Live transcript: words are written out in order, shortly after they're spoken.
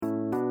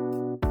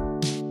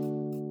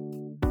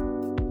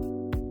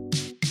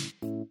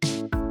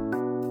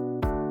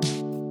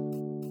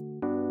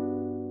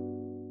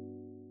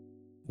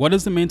What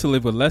does it mean to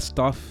live with less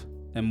stuff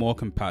and more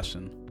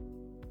compassion?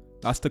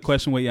 That's the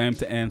question we aim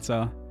to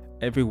answer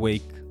every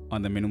week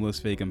on the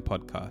Minimalist Vegan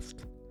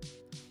podcast.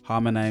 Hi,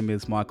 my name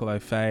is Michael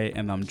O'Fay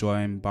and I'm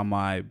joined by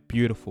my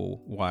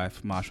beautiful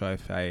wife, Marsha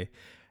O'Fay,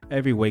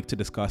 every week to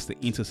discuss the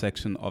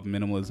intersection of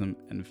minimalism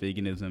and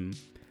veganism,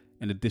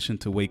 in addition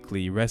to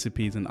weekly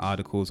recipes and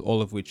articles,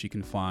 all of which you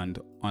can find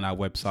on our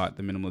website,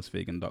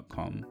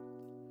 theminimalistvegan.com.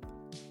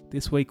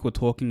 This week we're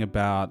talking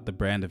about the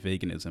brand of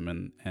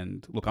veganism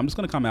and look, I'm just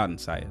going to come out and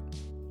say it.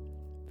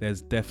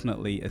 There's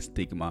definitely a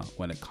stigma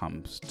when it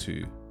comes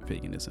to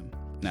veganism.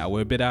 Now,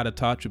 we're a bit out of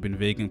touch. We've been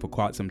vegan for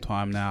quite some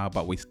time now,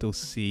 but we still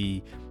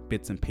see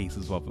bits and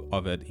pieces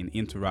of it in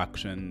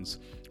interactions,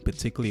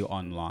 particularly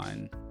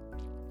online,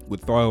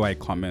 with throwaway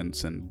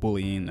comments and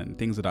bullying and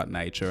things of that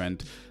nature.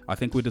 And I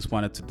think we just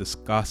wanted to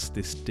discuss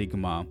this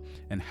stigma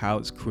and how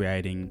it's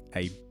creating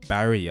a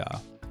barrier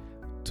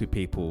to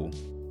people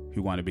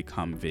who want to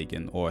become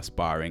vegan or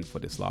aspiring for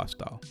this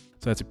lifestyle.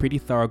 So it's a pretty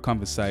thorough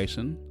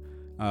conversation.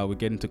 We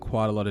get into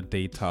quite a lot of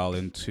detail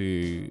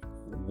into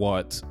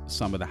what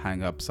some of the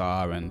hang-ups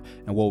are and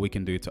what we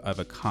can do to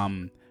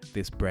overcome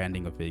this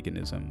branding of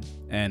veganism.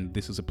 And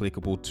this is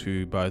applicable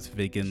to both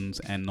vegans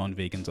and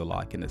non-vegans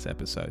alike in this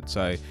episode.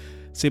 So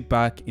sit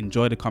back,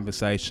 enjoy the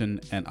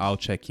conversation, and I'll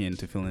check in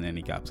to fill in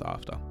any gaps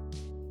after.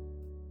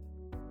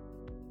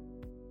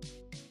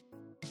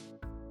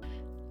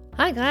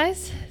 Hi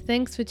guys,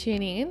 thanks for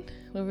tuning in.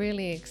 We're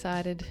really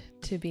excited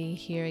to be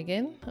here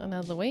again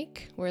another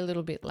week. We're a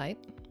little bit late,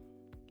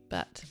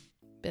 but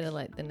better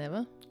late than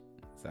never.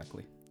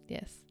 Exactly.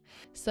 Yes.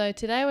 So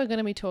today we're going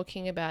to be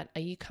talking about,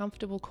 are you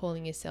comfortable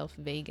calling yourself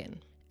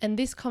vegan? And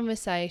this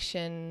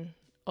conversation,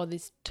 or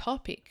this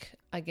topic,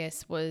 I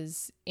guess,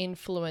 was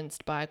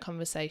influenced by a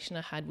conversation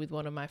I had with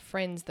one of my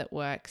friends that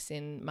works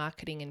in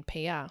marketing and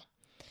PR,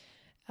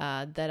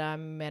 that I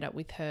met up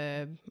with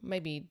her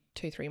maybe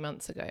 2-3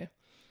 months ago.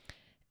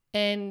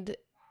 And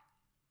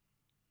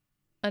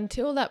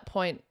until that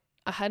point,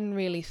 I hadn't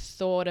really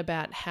thought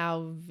about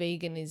how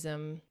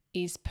veganism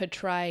is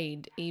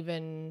portrayed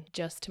even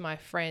just to my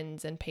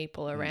friends and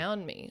people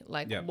around me,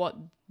 like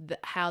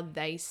how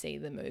they see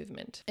the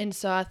movement. And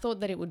so I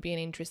thought that it would be an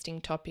interesting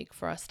topic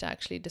for us to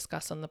actually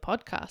discuss on the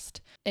podcast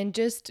and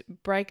just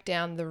break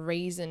down the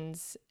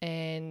reasons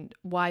and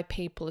why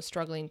people are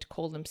struggling to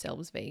call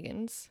themselves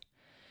vegans,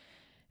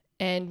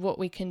 and what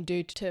we can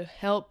do to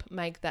help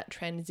make that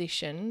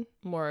transition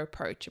more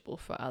approachable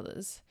for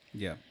others.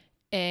 Yeah.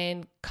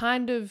 And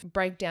kind of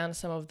break down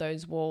some of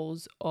those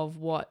walls of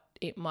what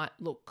it might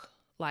look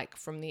like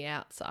from the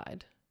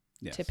outside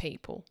to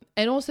people.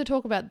 And also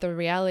talk about the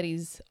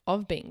realities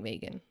of being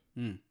vegan.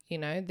 You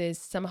know, there's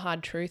some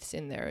hard truths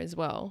in there as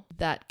well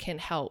that can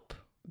help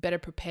better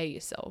prepare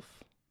yourself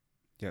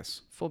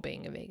for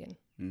being a vegan.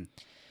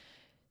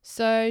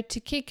 So to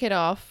kick it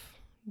off,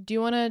 do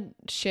you want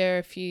to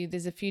share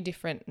there's a few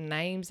different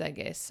names, I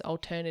guess,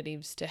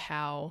 alternatives to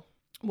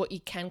what you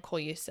can call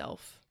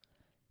yourself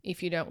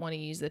if you don't want to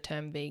use the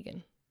term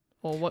vegan,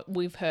 or what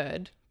we've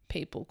heard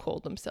people call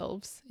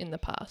themselves in the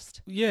past?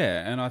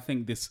 Yeah, and I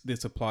think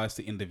this applies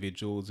to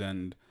individuals,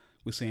 and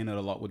we're seeing it a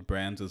lot with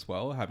brands as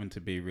well, having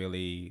to be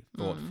really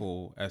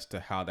thoughtful as to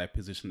how they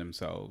position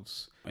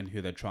themselves and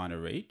who they're trying to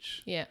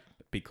reach. Yeah.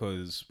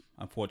 Because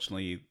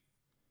unfortunately,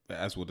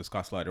 as we'll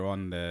discuss later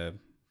on, there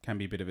can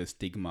be a bit of a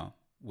stigma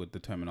with the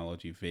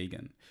terminology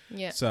vegan.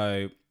 Yeah.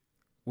 So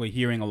we're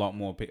hearing a lot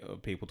more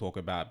people talk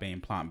about being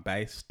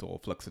plant-based or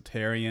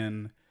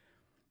flexitarian,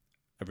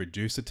 a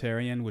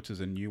reducitarian, which is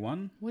a new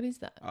one. What is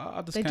that?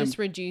 They're just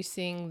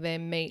reducing their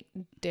meat,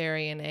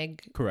 dairy and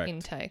egg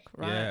intake,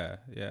 right?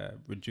 Yeah,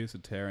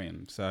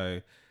 reducitarian.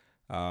 So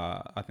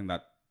I think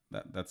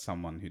that's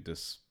someone who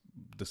just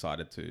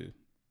decided to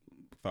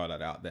throw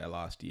that out there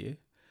last year.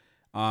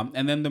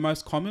 And then the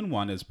most common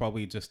one is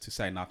probably just to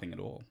say nothing at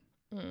all.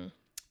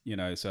 You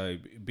know, so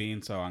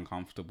being so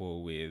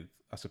uncomfortable with,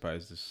 I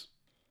suppose this,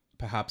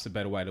 perhaps a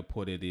better way to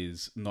put it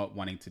is not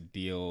wanting to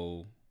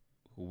deal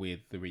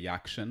with the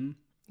reaction.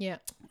 Yeah.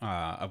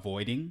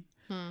 Avoiding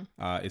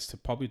is to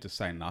probably just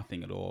say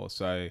nothing at all.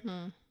 So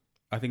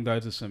I think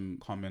those are some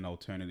common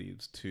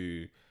alternatives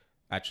to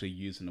actually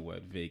using the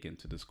word vegan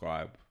to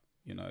describe,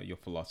 you know, your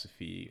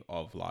philosophy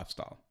of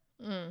lifestyle.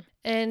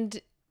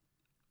 And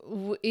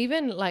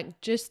even like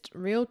just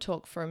real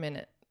talk for a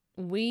minute,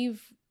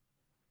 we've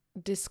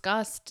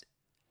discussed,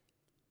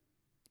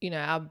 you know,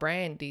 our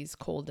brand is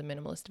called The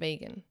Minimalist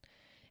Vegan,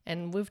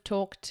 and we've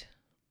talked,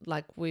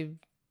 like, we've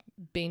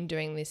been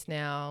doing this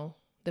now,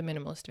 The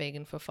Minimalist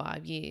Vegan, for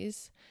 5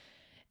 years,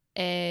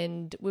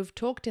 and we've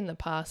talked in the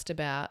past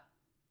about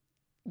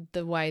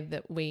the way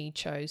that we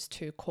chose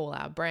to call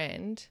our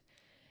brand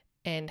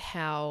and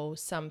how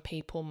some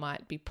people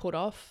might be put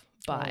off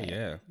by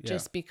it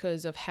just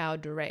because of how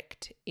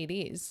direct it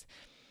is.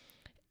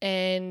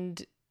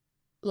 And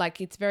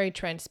like, it's very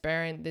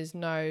transparent. There's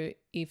no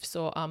ifs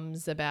or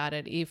ums about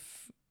it.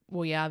 If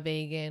we are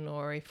vegan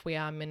or if we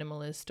are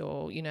minimalist,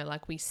 or, you know,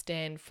 like, we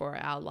stand for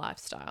our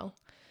lifestyle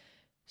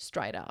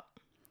straight up.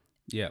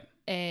 Yeah.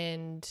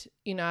 And,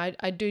 you know,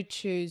 I do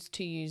choose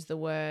to use the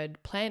word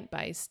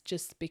plant-based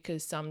just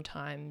because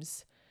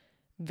sometimes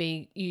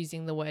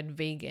using the word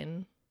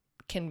vegan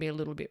can be a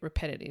little bit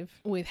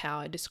repetitive with how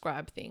I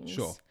describe things.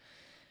 Sure.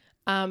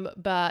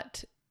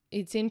 But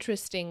it's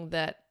interesting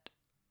that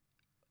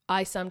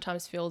I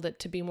sometimes feel that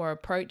to be more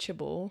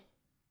approachable,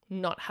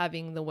 not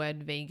having the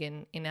word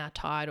vegan in our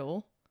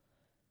title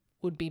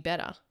would be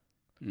better.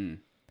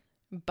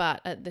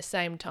 But at the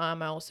same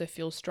time, I also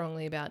feel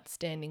strongly about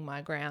standing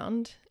my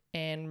ground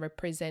and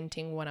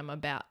representing what I'm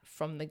about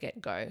from the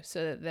get-go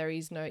so that there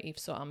is no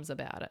ifs or ums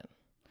about it.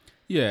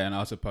 Yeah, and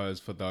I suppose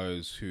for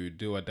those who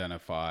do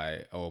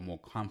identify or are more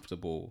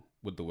comfortable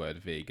with the word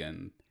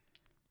vegan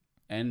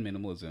and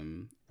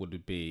minimalism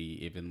would be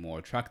even more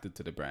attracted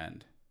to the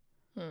brand.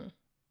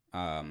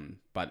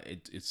 But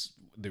it's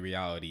the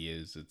reality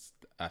is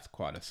that's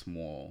quite a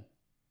small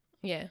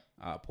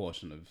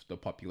portion of the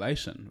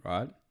population,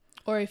 right?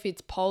 Or if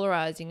it's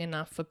polarizing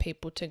enough for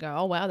people to go,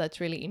 oh wow, that's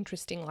really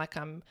interesting. Like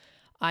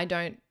I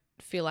don't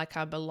feel like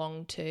I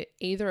belong to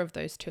either of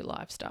those two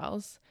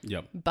lifestyles.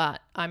 Yep.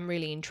 But I'm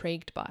really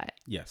intrigued by it.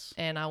 Yes.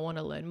 And I want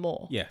to learn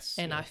more. Yes.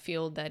 And I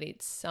feel that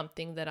it's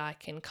something that I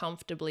can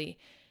comfortably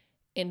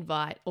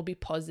invite or be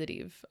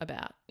positive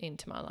about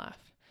into my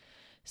life.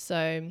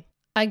 So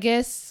I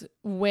guess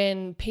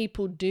when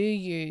people do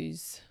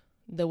use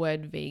the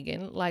word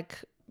vegan, like,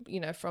 you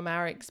know, from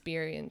our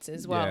experience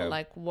as well,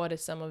 like what are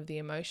some of the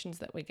emotions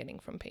that we're getting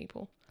from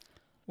people?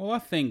 Well, I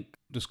think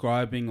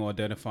describing or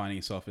identifying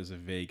yourself as a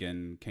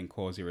vegan can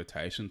cause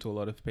irritation to a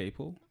lot of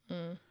people.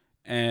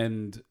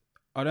 And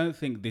I don't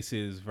think this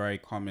is very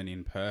common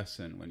in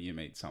person when you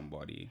meet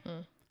somebody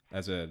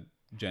as a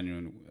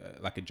genuine,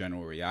 like a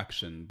general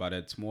reaction, but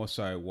it's more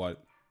so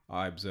what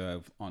I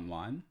observe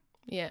online.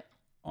 Yeah.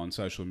 On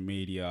social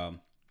media,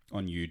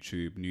 on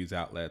YouTube, news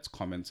outlets,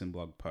 comments in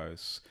blog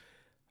posts.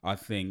 I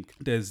think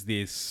there's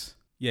this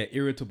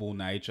irritable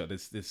nature.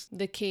 There's this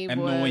the keyboard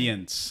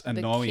annoyance. The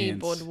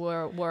keyboard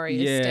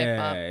warrior step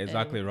up. Yeah,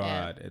 exactly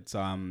right. It's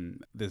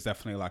there's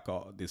definitely like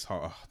this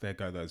whole there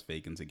go those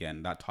vegans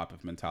again, that type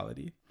of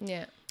mentality.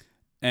 Yeah.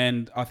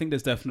 And I think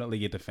there's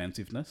definitely a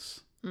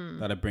defensiveness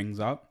that it brings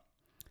up.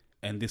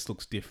 And this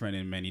looks different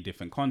in many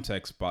different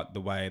contexts, but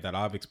the way that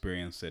I've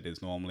experienced it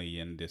is normally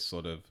in this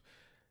sort of,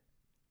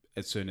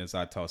 as soon as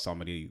I tell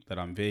somebody that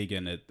I'm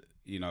vegan,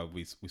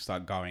 we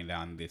start going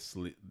down this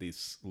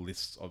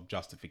list of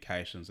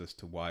justifications as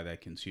to why they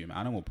consume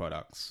animal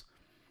products.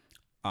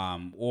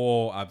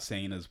 Or I've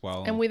seen as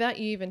well, and without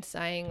you even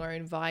saying or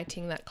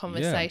inviting that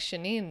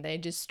conversation in, they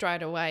just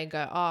straight away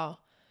go, oh,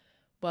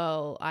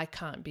 well, I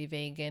can't be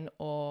vegan,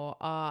 or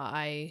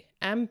I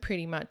am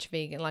pretty much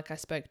vegan. Like I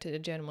spoke to a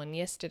gentleman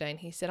yesterday and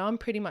he said, I'm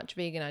pretty much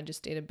vegan. I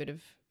just eat a bit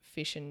of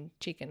fish and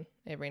chicken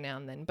every now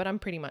and then, but I'm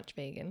pretty much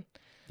vegan.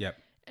 Yep.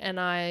 And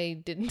I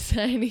didn't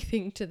say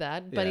anything to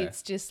that, but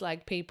it's just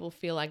like people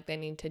feel like they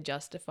need to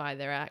justify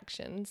their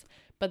actions,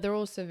 but they're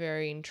also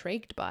very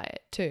intrigued by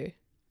it too.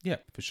 Yeah,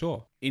 for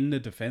sure. In the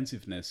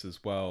defensiveness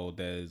as well,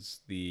 there's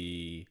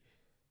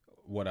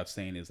what I've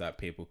seen is that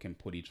people can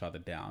put each other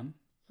down.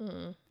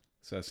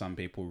 So some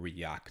people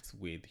react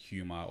with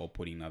humor or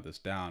putting others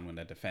down when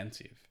they're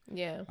defensive.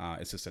 Yeah.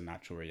 It's just a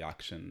natural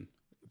reaction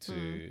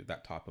to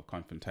that type of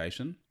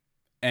confrontation.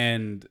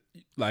 And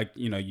like,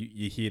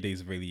 you hear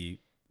these really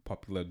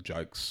popular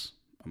jokes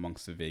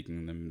amongst the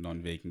vegan and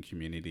non-vegan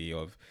community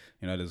of,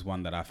 there's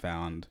one that I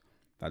found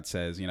that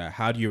says,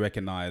 how do you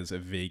recognize a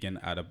vegan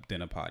at a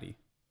dinner party?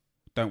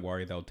 Don't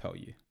worry, they'll tell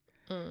you.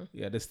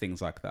 Yeah, there's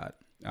things like that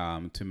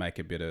to make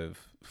a bit of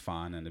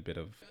fun and a bit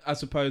of, I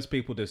suppose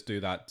people just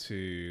do that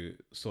to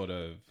sort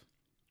of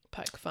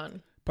poke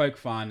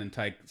fun and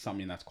take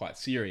something that's quite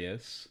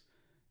serious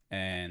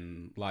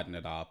and lighten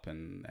it up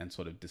and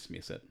sort of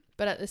dismiss it.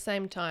 But at the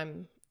same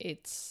time,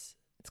 it's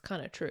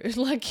kind of true.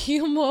 Like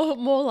you're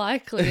more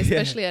likely,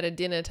 especially at a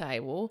dinner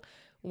table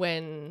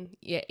when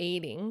you're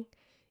eating,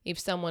 if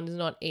someone's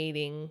not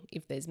eating,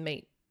 if there's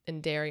meat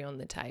and dairy on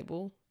the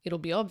table, it'll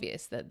be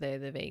obvious that they're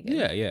the vegan.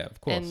 Yeah, of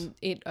course. And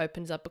it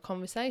opens up a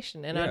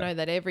conversation. And I know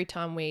that every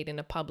time we eat in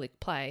a public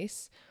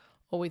place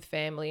or with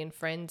family and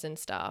friends and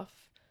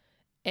stuff,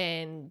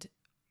 and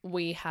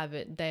we have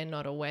it, they're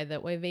not aware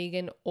that we're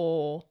vegan,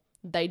 or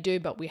they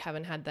do, but we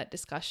haven't had that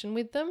discussion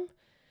with them,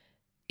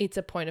 it's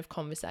a point of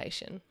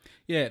conversation.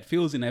 Yeah, it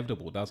feels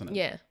inevitable, doesn't it?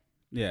 Yeah.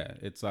 Yeah,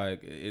 it's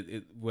like,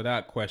 it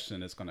without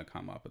question, it's going to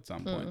come up at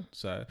some point.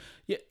 So,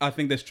 yeah, I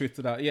think there's truth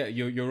to that. Yeah,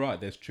 you're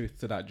right. There's truth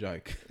to that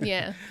joke.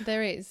 Yeah,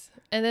 there is.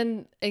 And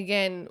then,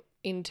 again,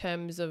 in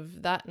terms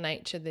of that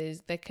nature,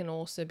 there can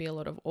also be a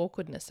lot of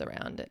awkwardness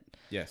around it.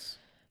 Yes.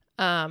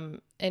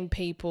 And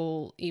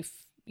people, if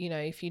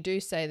you do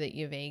say that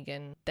you're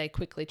vegan, they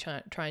quickly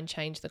try and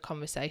change the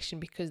conversation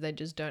because they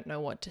just don't know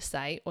what to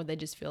say, or they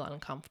just feel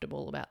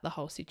uncomfortable about the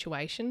whole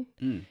situation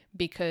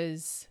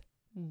because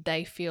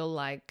they feel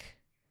like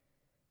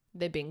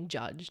they're being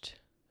judged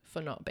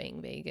for not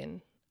being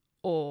vegan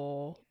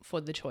or for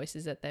the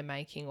choices that they're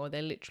making, or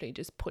they're literally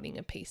just putting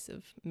a piece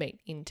of meat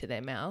into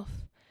their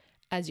mouth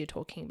as you're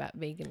talking about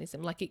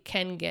veganism. Like it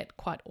can get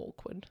quite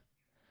awkward.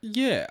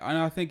 Yeah, and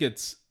I think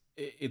it's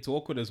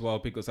awkward as well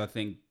because I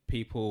think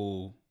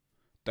people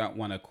don't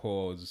want to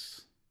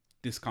cause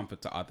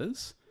discomfort to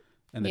others,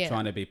 and they're Yeah.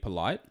 trying to be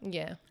polite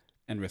Yeah.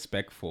 and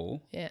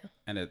respectful, Yeah.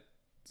 and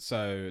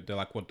so they're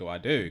like, "What do I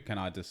do? Can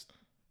I just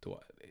do?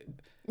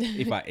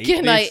 If I eat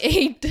Can I this,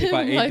 eat if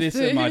I my eat this,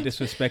 food? am I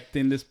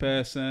disrespecting this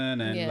person?"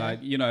 And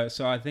Yeah.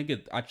 so I think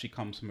it actually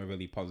comes from a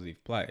really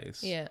positive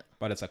place. Yeah.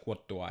 But it's like,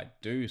 what do I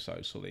do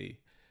socially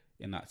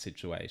in that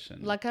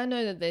situation? Like, I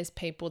know that there's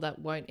people that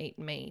won't eat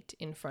meat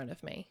in front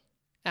of me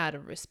out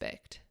of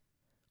respect.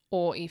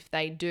 Or if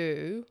they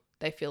do,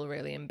 they feel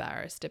really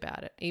embarrassed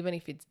about it. Even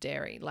if it's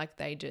dairy, like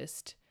they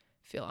just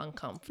feel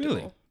uncomfortable.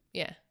 Really?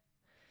 Yeah.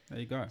 There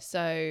you go.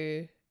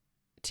 So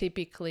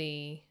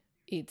typically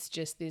it's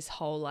just this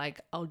whole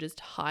like, I'll just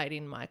hide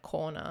in my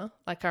corner.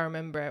 Like I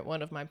remember at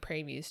one of my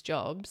previous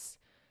jobs,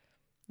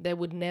 they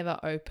would never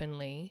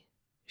openly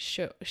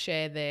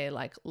share their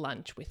like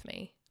lunch with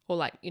me or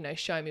like,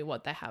 show me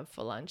what they have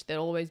for lunch.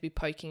 They'll always be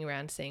poking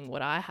around seeing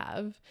what I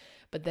have,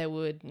 but they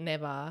would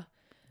never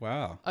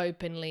Wow.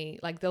 openly,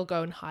 like they'll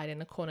go and hide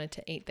in a corner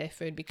to eat their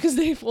food because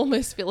they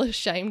almost feel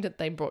ashamed that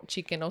they brought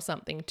chicken or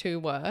something to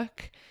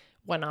work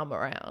when I'm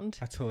around.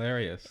 That's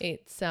hilarious.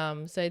 It's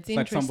so it's interesting.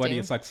 interesting.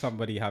 It's like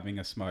somebody having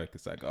a smoke.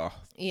 It's like, oh,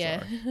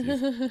 Yeah.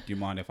 sorry. Do you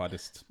mind if I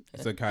just?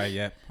 It's okay.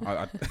 Yeah.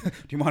 Do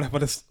you mind if I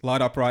just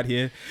light up right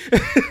here?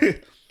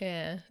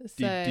 Yeah.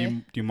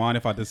 Do you mind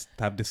if I just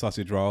have this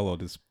sausage roll or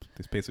this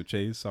piece of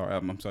cheese? Sorry,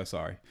 I'm so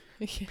sorry.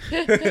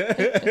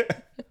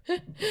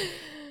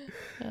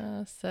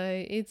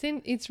 So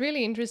it's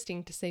really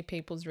interesting to see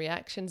people's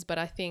reactions, but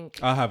I think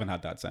I haven't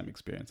had that same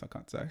experience. I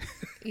can't say.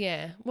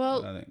 yeah.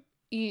 Well, I think,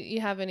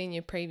 you haven't in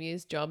your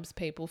previous jobs.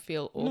 People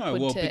feel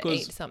awkward to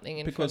eat something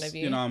in front of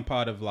you. Because I'm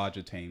part of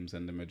larger teams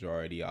and the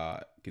majority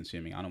are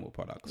consuming animal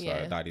products,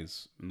 Yeah. so that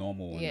is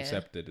normal and Yeah,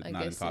 accepted in I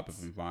that guess type of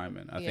it's-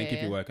 environment. I think if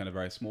yeah. you work in a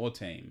very small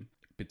team,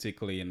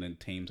 particularly in the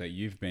teams that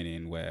you've been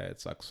in, where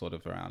it's like sort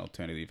of around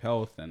alternative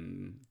health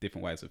and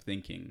different ways of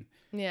thinking,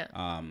 Yeah.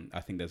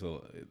 I think there's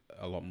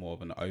a lot more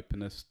of an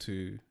openness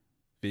to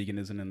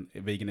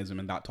veganism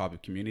in that type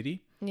of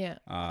community. Yeah.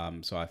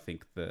 So I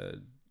think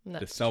the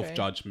That's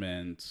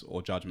self-judgment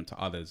or judgment to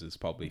others is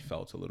probably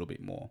felt a little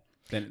bit more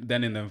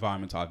than in the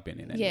environment I've been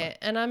in. Anyway. Yeah.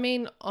 And I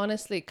mean,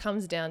 honestly, it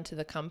comes down to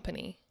the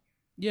company.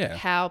 Yeah.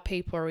 How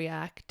people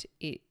react.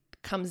 It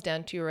comes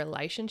down to your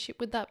relationship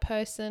with that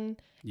person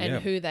and Yeah.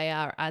 who they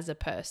are as a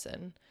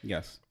person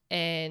Yes.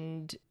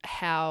 and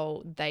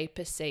how they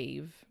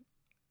perceive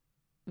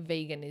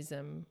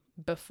veganism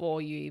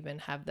before you even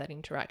have that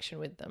interaction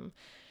with them.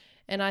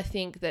 And I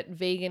think that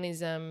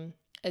veganism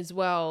as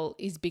well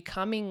is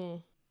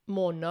becoming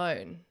more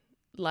known.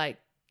 Like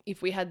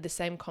if we had the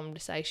same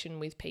conversation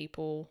with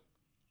people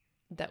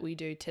that we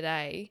do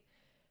today,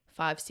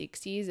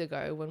 5-6 years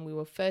ago when we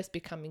were first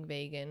becoming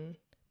vegan,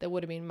 there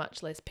would have been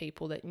much less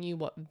people that knew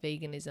what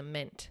veganism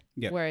meant.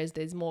 Yep. Whereas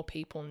there's more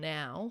people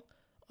now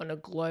on a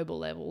global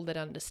level that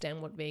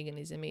understand what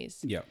veganism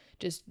is. Yeah.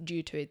 Just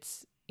due to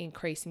its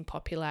increase in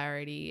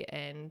popularity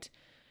and,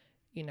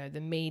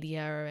 the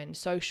media and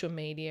social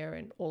media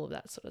and all of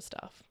that sort of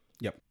stuff.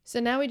 Yep. So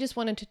now we just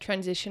wanted to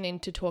transition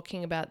into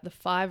talking about the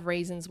 5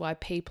 reasons why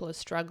people are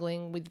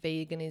struggling with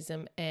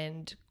veganism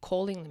and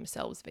calling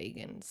themselves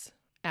vegans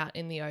out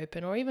in the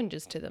open, or even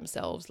just to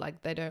themselves,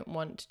 like they don't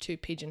want to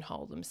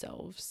pigeonhole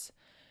themselves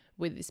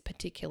with this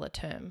particular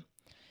term.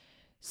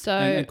 So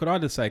and could I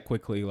just say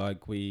quickly,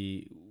 like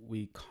we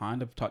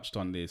kind of touched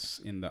on this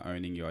in the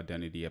Owning Your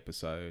Identity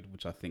episode,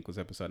 which I think was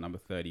episode number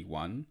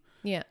 31.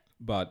 yeah,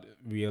 But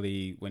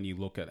really, when you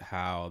look at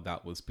how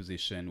that was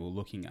positioned, we're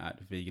looking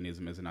at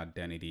veganism as an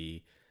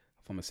identity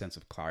from a sense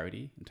of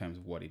clarity in terms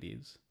of what it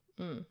is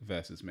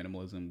versus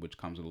minimalism, which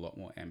comes with a lot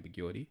more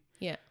ambiguity.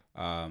 yeah,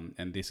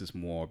 And this is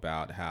more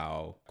about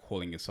how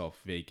calling yourself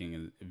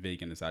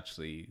vegan has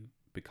actually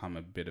become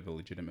a bit of a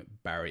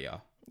legitimate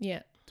barrier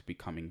yeah. to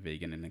becoming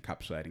vegan and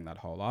encapsulating that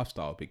whole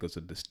lifestyle because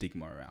of the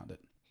stigma around it.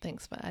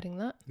 Thanks for adding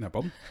that. No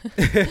problem.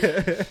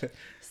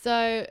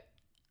 So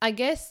I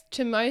guess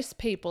to most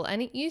people,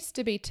 and it used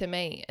to be to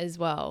me as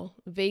well,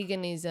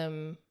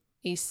 veganism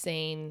is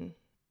seen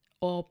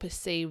or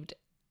perceived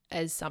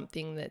as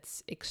something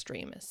that's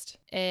extremist.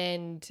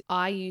 And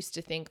I used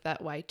to think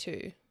that way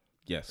too.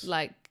 Yes.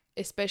 Like,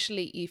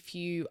 especially if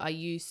you are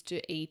used to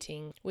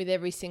eating with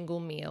every single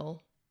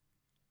meal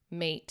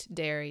meat,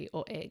 dairy,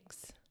 or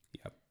eggs.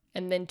 Yep.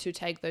 And then to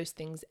take those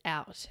things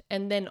out.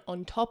 And then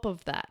on top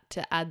of that,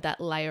 to add that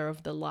layer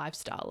of the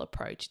lifestyle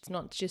approach. It's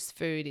not just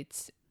food,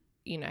 it's,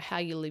 how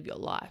you live your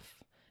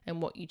life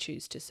and what you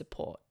choose to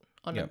support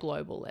on a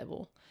global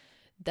level.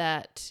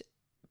 That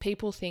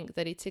people think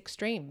that it's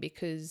extreme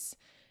because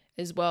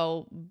as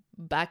well,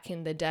 back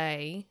in the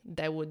day,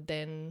 they would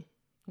then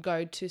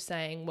go to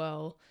saying,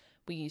 well,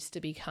 we used to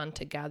be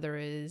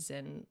hunter-gatherers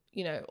and,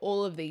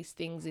 all of these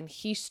things in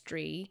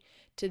history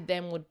to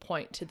them would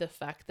point to the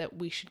fact that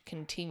we should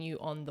continue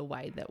on the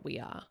way that we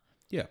are.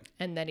 Yeah.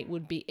 And that it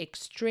would be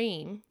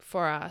extreme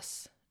for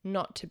us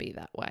not to be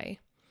that way.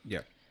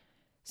 Yeah.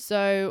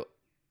 So,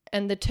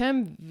 and the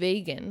term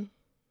vegan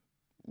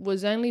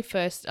was only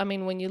first, I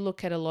mean, when you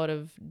look at a lot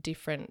of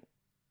different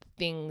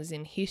things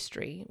in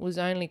history, was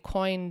only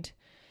coined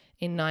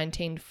in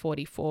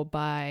 1944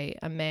 by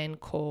a man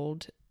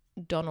called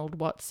Donald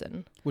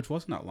Watson. Which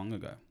wasn't that long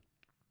ago.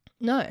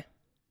 No.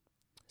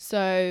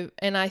 So,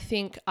 and I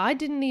think I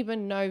didn't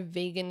even know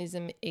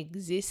veganism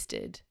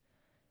existed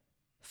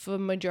for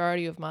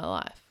majority of my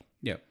life.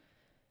 Yeah.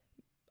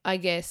 I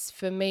guess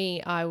for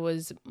me, I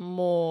was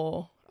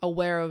more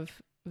aware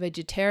of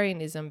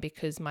vegetarianism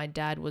because my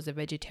dad was a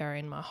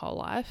vegetarian my whole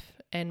life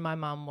and my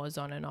mum was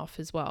on and off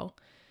as well.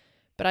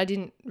 But I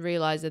didn't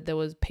realize that there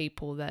was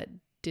people that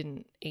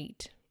didn't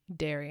eat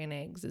dairy and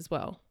eggs as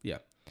well. Yeah.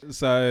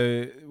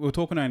 So we're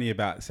talking only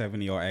about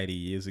 70 or 80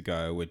 years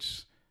ago,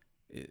 which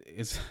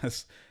is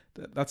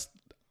that's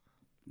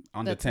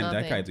under That's 10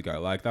 nothing. decades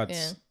ago. Like that's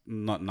Yeah.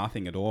 not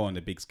nothing at all in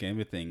the big scheme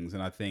of things.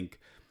 And I think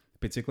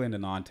particularly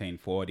in the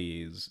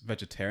 1940s,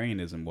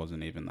 vegetarianism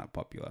wasn't even that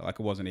popular. Like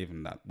it wasn't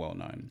even that well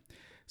known.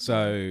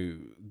 So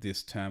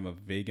this term of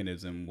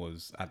veganism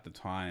was at the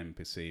time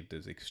perceived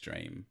as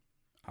extreme.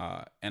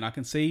 And I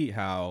can see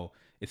how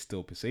it's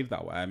still perceived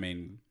that way. I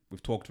mean,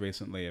 we've talked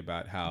recently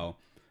about how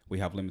we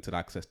have limited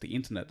access to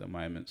internet at the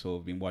moment. So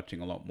we've been watching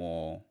a lot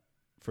more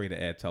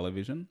free-to-air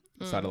television,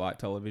 satellite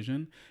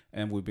television,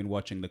 and we've been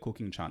watching the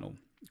cooking channel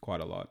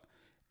quite a lot.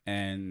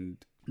 And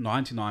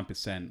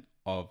 99%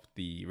 of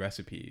the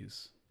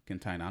recipes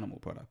contain animal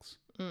products.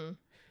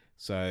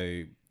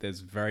 So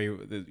there's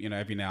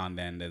every now and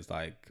then there's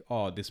like,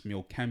 oh, this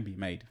meal can be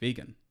made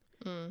vegan.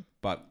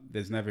 But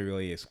there's never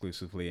really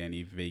exclusively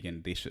any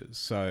vegan dishes.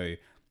 So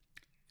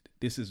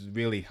this has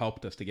really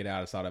helped us to get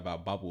outside of our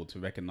bubble to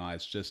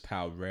recognize just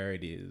how rare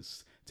it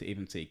is to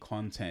even see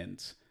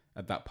content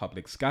at that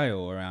public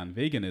scale around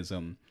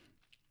veganism.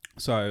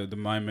 So the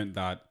moment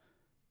that,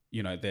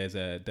 there's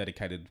a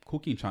dedicated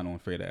cooking channel on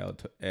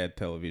free-to-air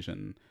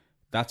television,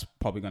 that's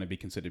probably going to be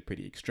considered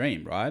pretty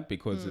extreme, right?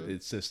 Because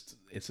it's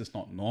just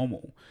not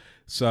normal.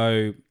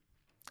 So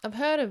I've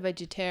heard of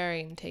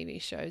vegetarian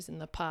TV shows in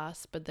the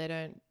past, but they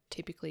don't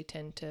typically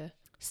tend to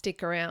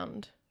stick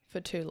around for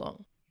too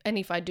long. And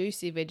if I do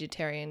see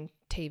vegetarian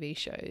TV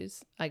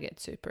shows, I get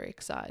super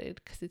excited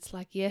because it's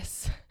like,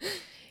 yes,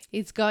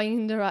 it's going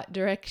in the right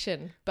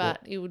direction. But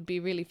it would be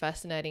really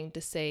fascinating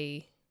to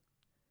see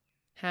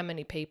how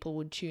many people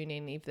would tune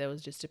in if there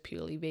was just a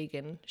purely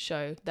vegan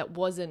show that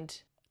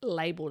wasn't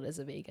labeled as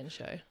a vegan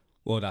show.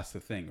 Well, that's the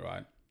thing,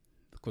 right?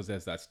 Because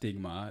there's that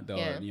stigma.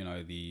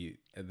 The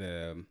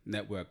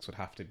networks would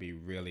have to be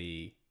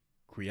really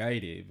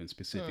creative and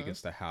specific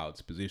as to how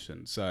it's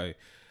positioned. So,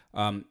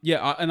 I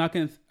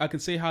can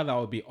see how that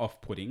would be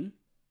off-putting.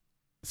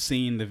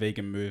 Seeing the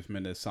vegan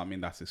movement as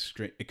something that's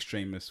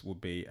extremist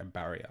would be a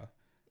barrier.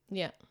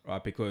 Yeah.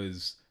 Right,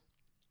 because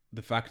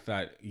the fact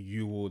that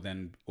you will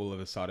then all of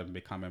a sudden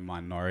become a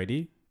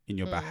minority in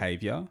your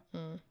behavior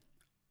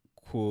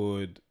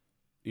could,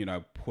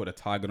 put a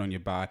target on your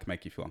back,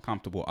 make you feel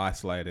uncomfortable,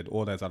 isolated,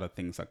 all those other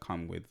things that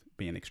come with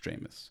being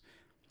extremists.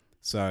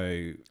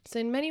 So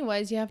in many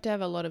ways, you have to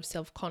have a lot of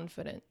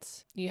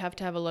self-confidence. You have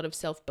to have a lot of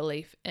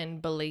self-belief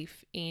and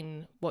belief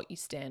in what you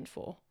stand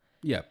for.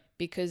 Yeah.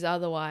 Because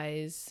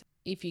otherwise,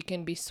 if you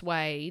can be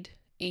swayed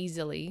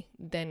easily,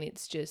 then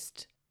it's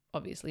just,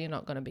 obviously, you're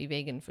not going to be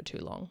vegan for too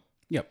long.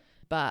 Yep.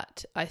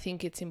 But I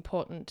think it's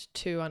important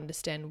to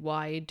understand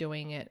why you're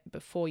doing it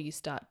before you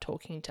start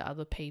talking to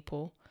other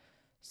people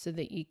so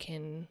that you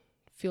can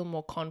feel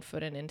more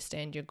confident and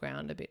stand your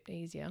ground a bit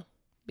easier.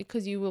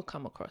 Because you will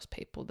come across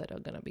people that are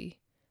going to be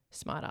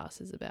smart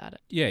asses about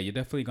it. Yeah, you're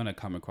definitely going to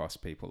come across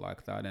people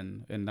like that,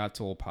 and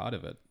that's all part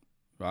of it,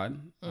 right?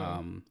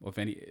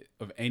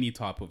 Of any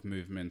type of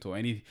movement or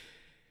any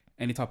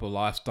type of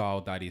lifestyle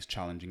that is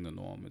challenging the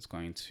norm, it's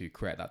going to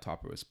create that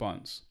type of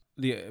response.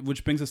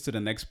 Which brings us to the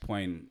next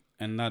point,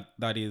 and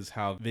that is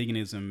how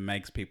veganism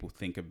makes people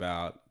think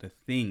about the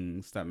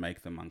things that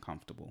make them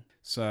uncomfortable.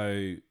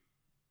 So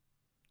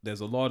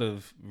there's a lot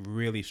of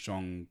really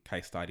strong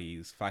case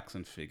studies, facts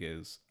and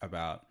figures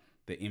about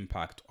the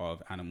impact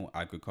of animal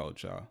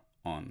agriculture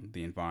on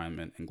the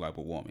environment and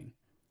global warming.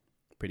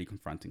 Pretty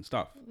confronting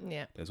stuff.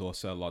 Yeah. There's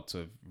also lots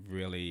of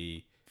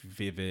really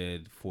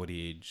vivid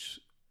footage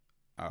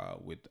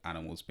with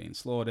animals being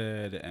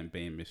slaughtered and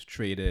being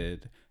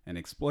mistreated and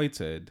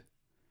exploited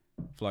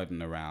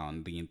floating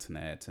around the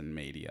internet and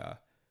media,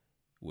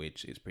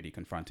 which is pretty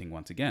confronting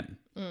once again.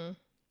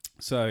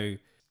 So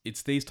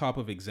it's these type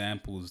of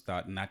examples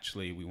that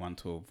naturally we want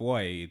to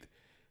avoid,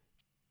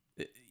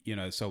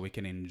 so we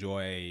can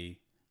enjoy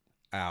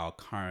our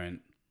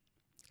current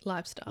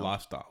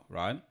lifestyle,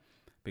 right?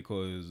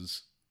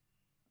 Because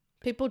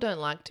people don't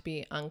like to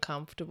be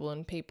uncomfortable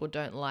and people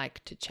don't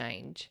like to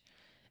change,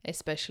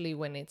 especially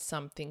when it's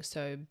something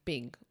so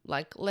big.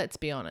 Like, let's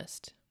be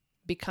honest,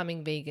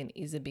 becoming vegan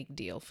is a big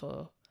deal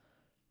for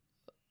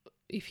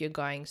if you're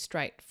going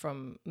straight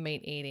from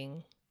meat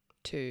eating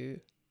to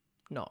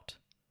not.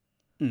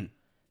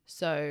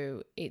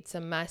 So it's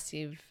a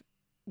massive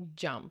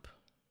jump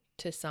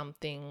to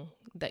something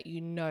that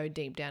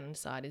deep down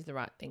inside is the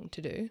right thing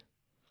to do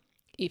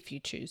if you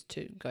choose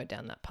to go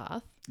down that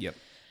path. Yep.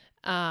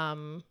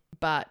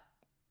 But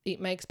it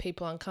makes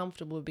people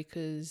uncomfortable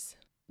because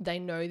they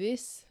know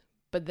this,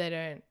 but they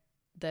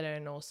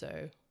don't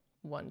also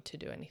want to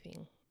do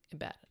anything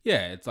about it.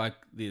 Yeah, it's like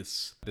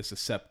this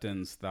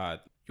acceptance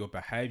that your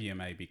behavior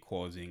may be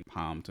causing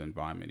harm to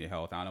environment, your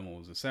health,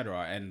 animals,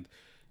 etc. And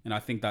I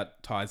think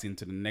that ties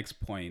into the next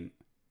point.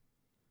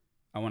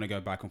 I want to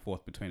go back and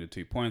forth between the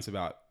 2 points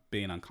about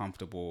being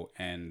uncomfortable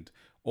and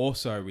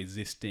also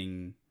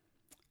resisting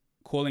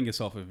calling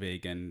yourself a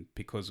vegan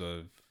because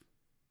of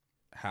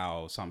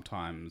how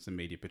sometimes the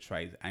media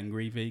portrays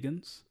angry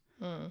vegans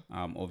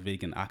or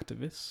vegan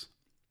activists.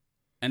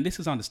 And this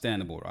is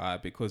understandable,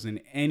 right? Because in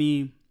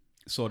any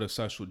sort of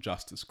social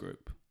justice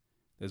group,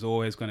 there's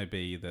always going to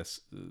be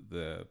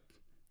the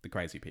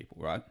crazy people,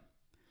 right?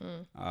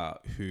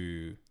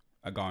 Who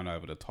are going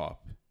over the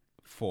top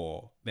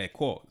for their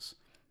cause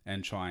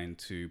and trying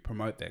to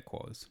promote their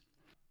cause.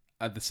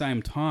 At the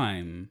same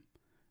time,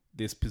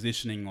 this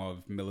positioning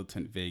of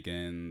militant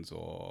vegans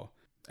or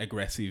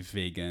aggressive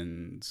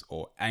vegans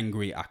or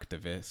angry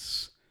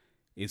activists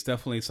is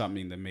definitely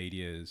something the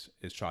media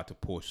is tried to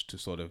push to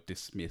sort of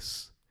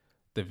dismiss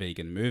the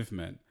vegan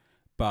movement.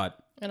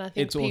 And I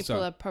think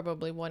people are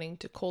probably wanting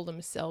to call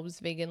themselves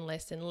vegan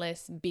less and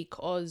less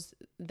because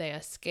they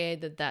are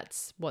scared that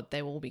that's what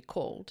they will be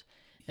called.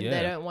 And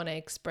they don't want to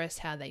express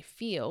how they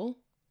feel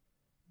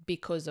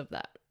because of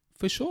that.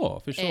 For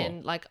sure.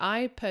 And like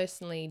I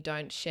personally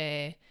don't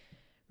share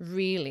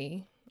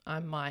really. I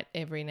might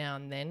every now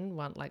and then,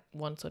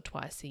 once or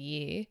twice a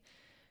year,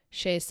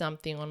 share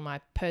something on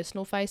my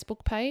personal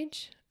Facebook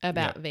page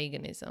about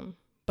veganism.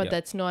 But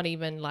that's not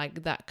even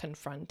like that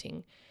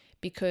confronting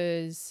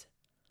because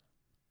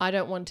I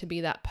don't want to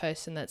be that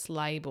person that's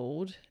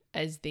labelled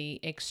as the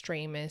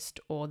extremist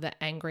or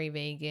the angry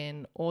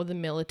vegan or the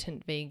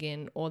militant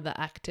vegan or the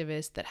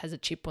activist that has a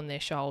chip on their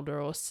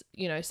shoulder or,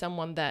 you know,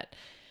 someone that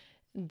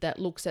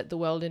looks at the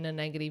world in a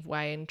negative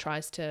way and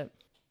tries to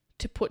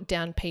put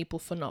down people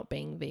for not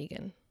being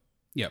vegan.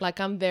 Yeah. Like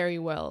I'm very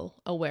well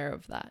aware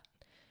of that.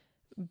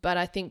 But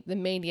I think the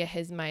media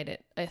has made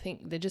it, I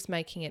think they're just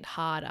making it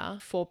harder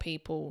for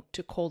people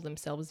to call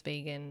themselves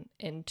vegan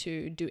and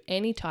to do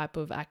any type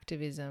of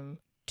activism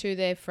to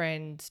their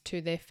friends,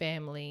 to their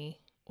family,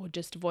 or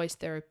just voice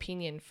their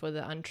opinion for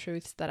the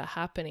untruths that are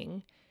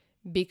happening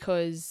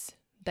because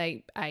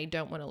they, A,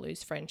 don't want to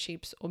lose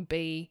friendships or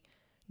B,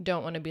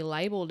 don't want to be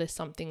labelled as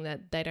something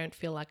that they don't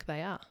feel like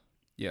they are.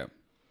 Yeah.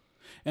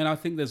 And I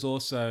think there's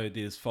also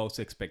this false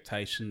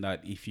expectation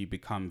that if you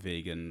become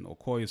vegan or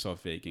call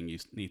yourself vegan, you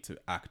need to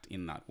act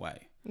in that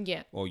way.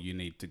 Yeah. Or you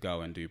need to go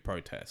and do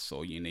protests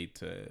or you need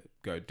to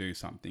go do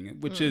something,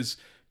 which is,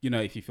 you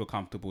know, if you feel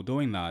comfortable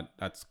doing that,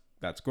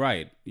 that's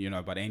great, you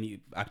know, but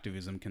any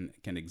activism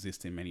can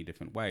exist in many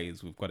different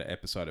ways. We've got an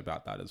episode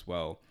about that as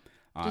well.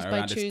 Just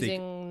by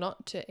choosing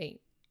not to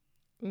eat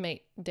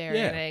meat, dairy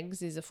and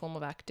eggs is a form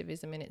of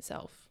activism in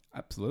itself.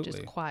 Absolutely.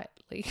 Just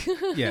quietly.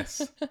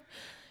 Yes.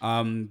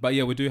 But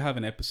yeah, we do have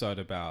an episode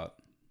about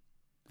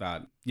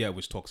that,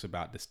 which talks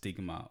about the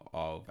stigma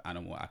of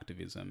animal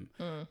activism.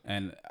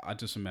 And I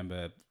just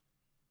remember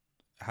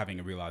having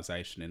a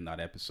realization in that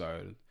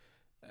episode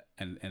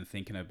and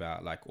thinking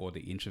about like all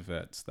the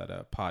introverts that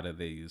are part of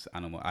these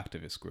animal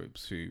activist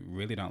groups who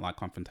really don't like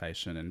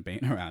confrontation and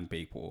being around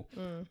people,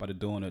 but are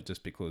doing it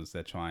just because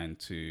they're trying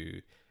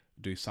to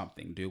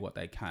do what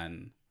they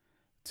can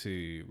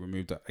to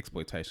remove the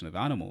exploitation of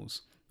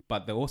animals.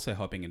 But they're also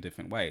helping in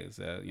different ways.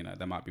 You know,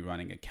 they might be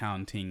running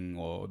accounting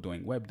or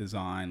doing web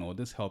design or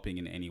just helping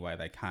in any way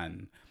they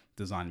can,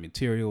 design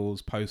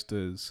materials,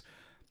 posters,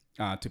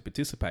 to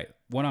participate.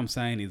 What I'm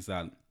saying is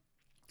that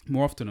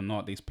more often than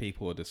not, these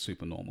people are just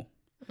super normal.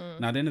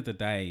 Now, at the end of the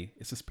day,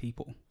 it's just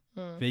people.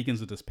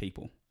 Vegans are just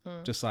people.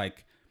 Just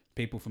like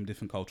people from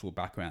different cultural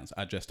backgrounds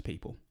are just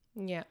people.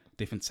 Yeah.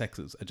 Different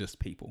sexes are just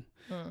people.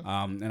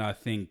 And I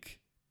think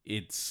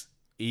it's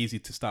easy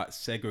to start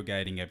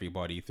segregating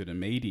everybody through the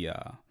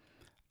media.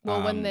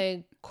 Well, when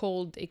they're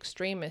called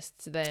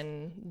extremists,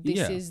 then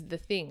this is the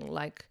thing.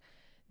 Like,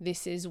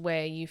 this is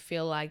where you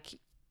feel like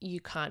you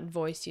can't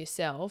voice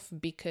yourself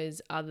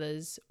because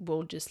others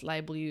will just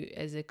label you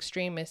as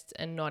extremists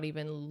and not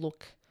even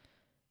look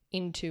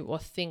into or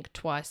think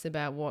twice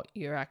about what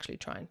you're actually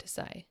trying to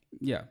say.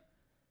 Yeah.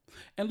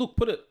 And look,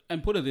 put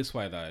it this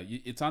way though,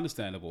 it's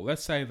understandable.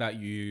 Let's say that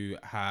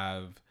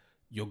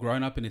you're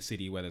grown up in a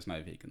city where there's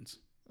no vegans,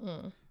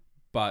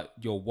 but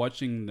you're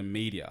watching the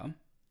media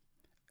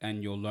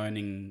and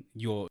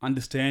your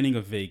understanding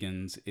of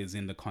vegans is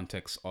in the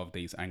context of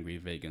these angry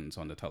vegans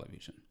on the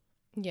television.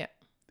 Yeah.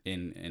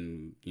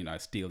 In you know,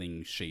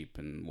 stealing sheep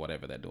and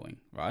whatever they're doing,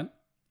 right?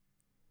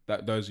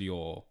 That's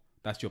your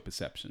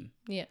perception.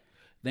 Yeah.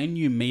 Then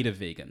you meet a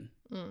vegan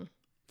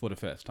for the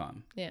first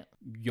time. Yeah.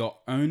 Your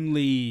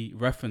only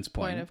reference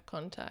point of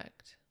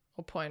contact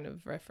or point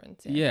of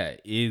reference. Yeah,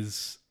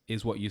 is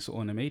what you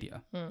saw in the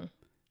media.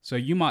 So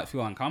you might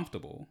feel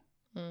uncomfortable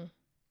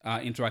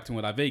interacting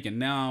with a vegan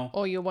now.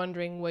 Or you're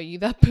wondering, were you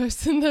that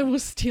person that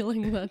was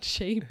stealing that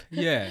sheep?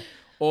 Yeah.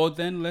 Or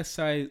then let's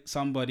say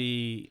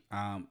somebody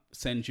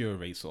sends you a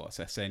resource.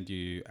 They send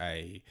you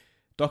a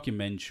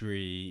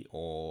documentary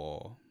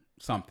or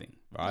something,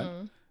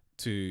 right?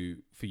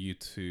 For you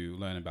to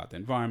learn about the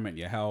environment,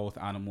 your health,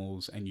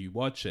 animals, and you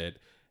watch it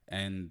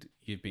and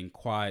you've been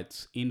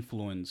quite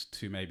influenced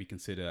to maybe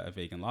consider a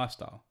vegan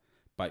lifestyle.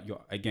 But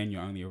your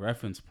only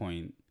reference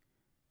point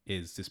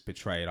is this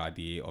portrayed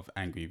idea of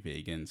angry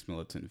vegans,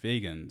 militant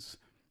vegans.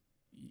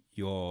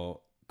 You're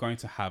going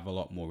to have a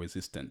lot more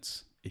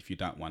resistance if you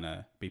don't want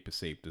to be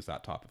perceived as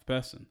that type of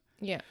person.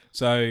 Yeah.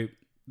 So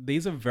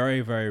these are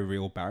very, very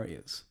real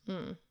barriers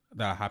that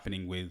are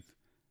happening with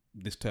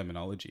this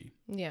terminology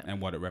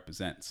and what it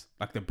represents,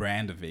 like the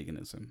brand of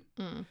veganism.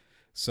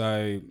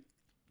 So,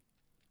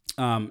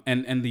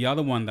 and the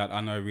other one that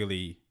I know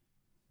really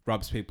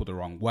rubs people the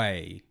wrong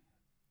way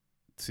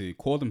to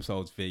call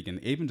themselves vegan,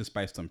 even just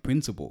based on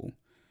principle,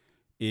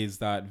 is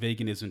that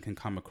veganism can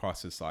come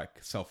across as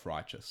like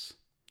self-righteous.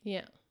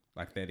 Yeah.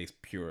 Like they're these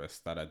purists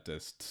that are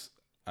just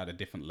at a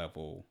different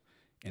level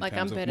in like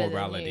terms I'm of better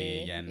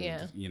morality than you.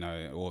 and, you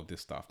know, all of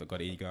this stuff. They've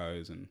got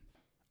egos. And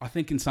I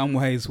think in some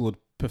ways would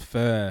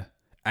prefer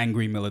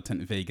angry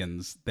militant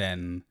vegans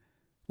than,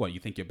 what, you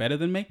think you're better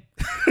than me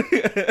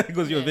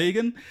because you're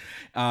vegan?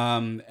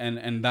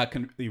 And that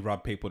can really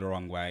rub people the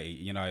wrong way.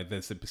 You know,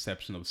 there's a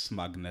perception of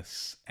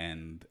smugness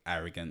and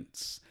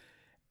arrogance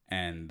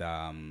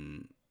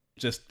and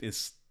just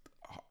this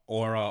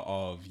aura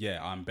of,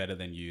 I'm better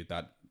than you,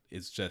 that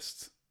is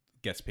just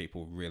gets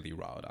people really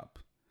riled up.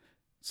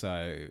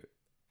 So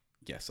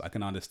yes, I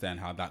can understand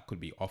how that could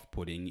be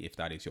off-putting if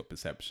that is your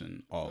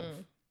perception of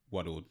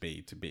what it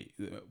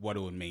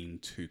would mean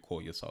to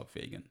call yourself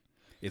vegan.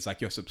 It's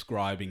like you're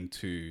subscribing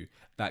to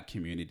that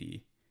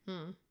community.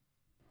 And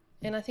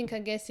I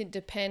guess it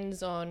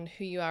depends on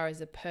who you are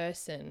as a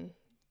person,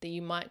 that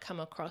you might come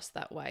across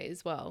that way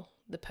as well.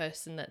 The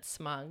person that's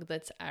smug,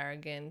 that's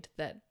arrogant,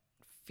 that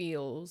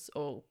feels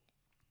or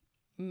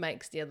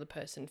makes the other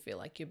person feel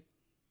like you're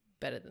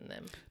better than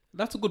them.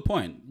 That's a good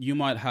point. You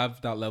might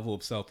have that level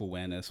of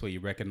self-awareness where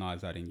you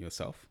recognize that in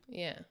yourself.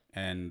 Yeah.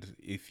 And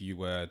if you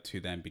were to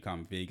then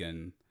become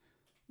vegan,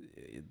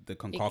 the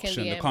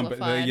concoction,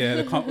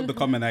 the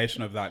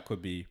combination of that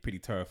could be pretty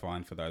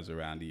terrifying for those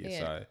around you.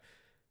 So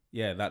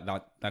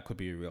that could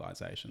be a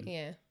realization.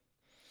 Yeah.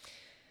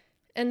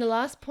 And the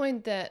last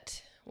point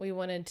that we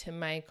wanted to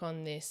make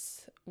on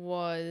this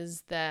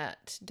was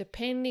that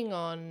depending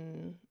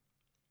on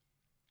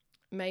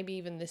maybe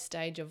even the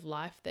stage of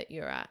life that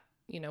you're at,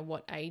 you know,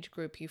 what age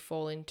group you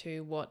fall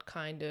into, what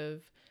kind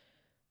of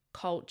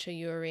culture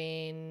you're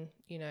in,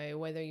 you know,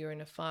 whether you're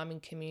in a farming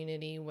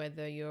community,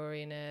 whether you're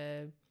in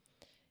a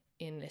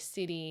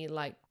city,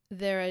 like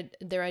there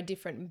are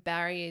different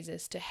barriers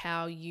as to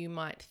how you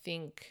might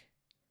think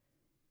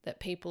that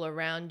people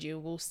around you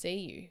will see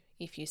you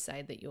if you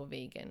say that you're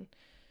vegan.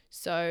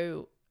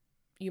 So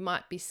you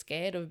might be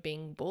scared of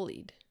being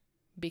bullied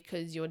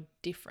because you're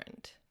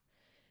different.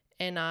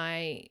 And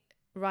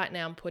right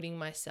now I'm putting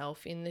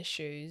myself in the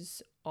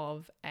shoes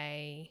of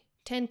a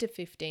 10 to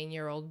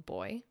 15-year-old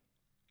boy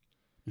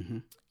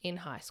in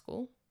high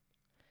school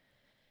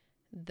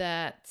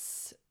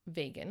that's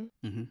vegan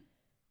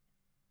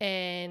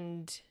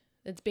and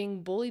it's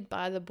being bullied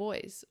by the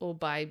boys, or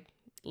by,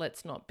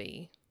 let's not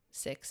be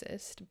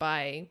sexist,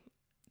 by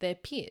their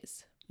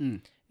peers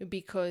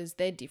because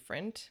they're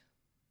different.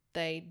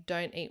 They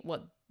don't eat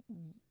what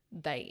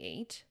they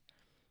eat.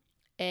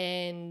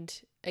 And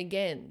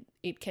again,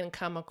 it can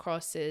come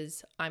across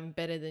as I'm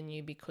better than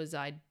you because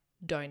I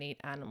don't eat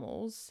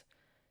animals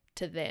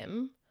to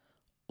them,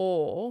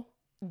 or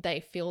they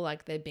feel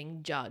like they're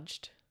being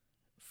judged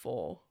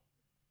for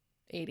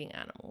eating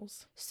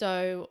animals.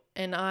 So,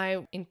 and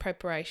in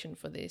preparation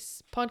for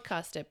this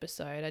podcast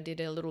episode, I did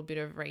a little bit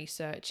of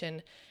research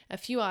and a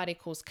few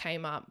articles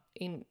came up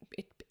in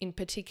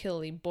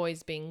particularly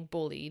boys being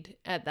bullied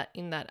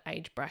in that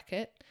age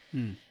bracket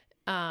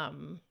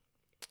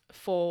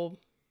for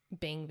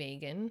being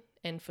vegan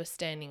and for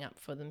standing up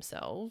for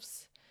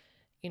themselves,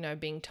 you know,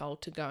 being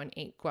told to go and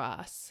eat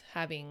grass,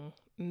 having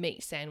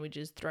meat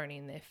sandwiches thrown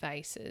in their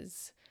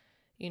faces.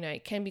 You know,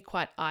 it can be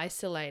quite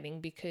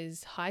isolating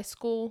because high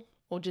school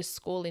or just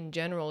school in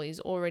general is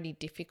already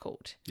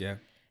difficult. Yeah.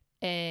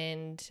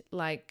 And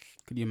like,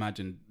 could you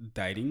imagine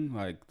dating?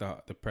 Like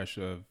the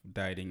pressure of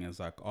dating is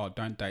like, oh,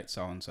 don't date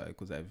so-and-so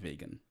because they're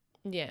vegan.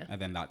 Yeah. And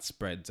then that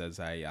spreads as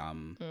a,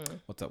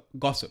 what's up?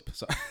 Gossip.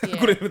 So I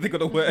couldn't even think of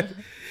the word.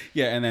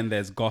 Yeah. And then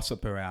there's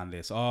gossip around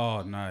this.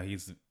 Oh no,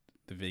 he's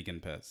the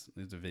vegan person.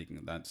 He's the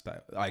vegan. Don't stay.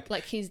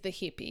 Like he's the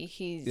hippie.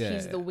 He's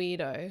the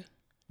weirdo.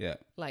 Yeah.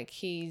 Like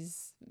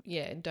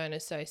don't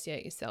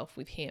associate yourself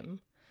with him.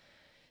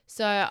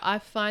 So I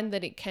find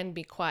that it can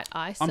be quite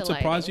isolating. I'm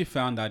surprised you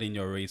found that in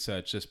your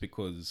research, just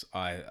because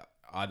I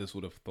just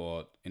would have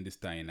thought in this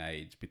day and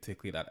age,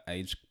 particularly that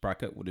age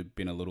bracket, would have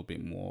been a little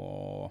bit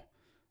more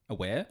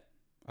aware,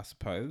 I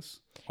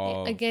suppose.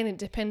 Again, it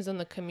depends on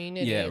the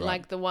community. Yeah,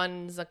 right. Like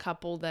a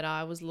couple that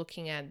I was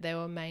looking at, they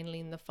were mainly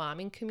in the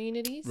farming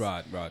communities.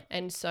 Right.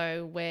 And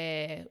so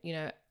where, you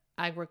know,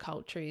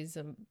 agriculture is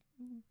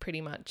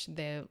pretty much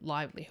their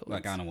livelihood.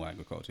 Like animal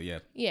agriculture, yeah.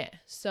 Yeah.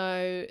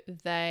 So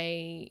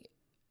they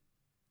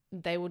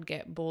they would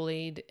get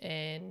bullied,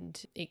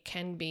 and it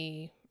can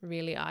be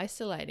really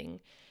isolating.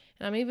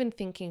 And I'm even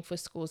thinking for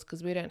schools,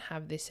 because we don't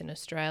have this in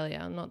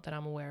Australia, not that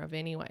I'm aware of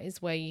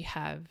anyways, where you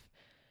have,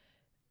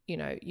 you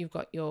know, you've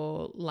got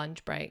your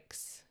lunch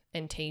breaks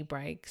and tea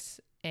breaks,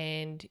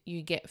 and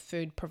you get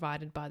food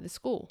provided by the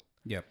school.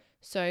 Yep.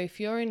 So if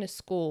you're in a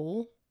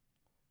school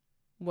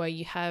where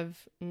you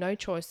have no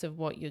choice of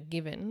what you're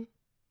given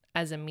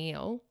as a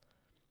meal,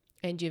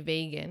 and you're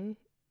vegan,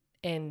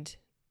 and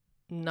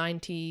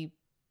 90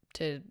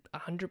 to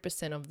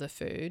 100% of the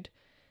food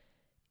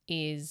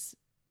is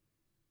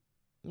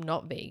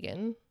not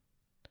vegan,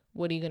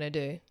 what are you going to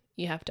do?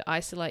 You have to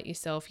isolate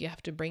yourself. You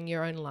have to bring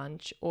your own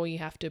lunch, or you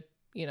have to,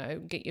 you know,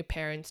 get your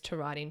parents to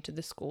write into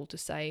the school to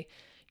say,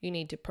 you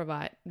need to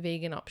provide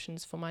vegan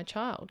options for my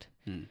child.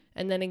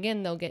 And then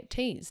again, they'll get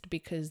teased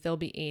because they'll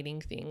be eating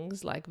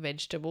things like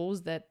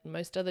vegetables that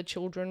most other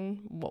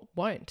children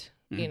won't,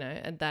 you know,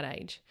 at that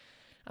age.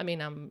 I mean,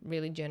 I'm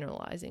really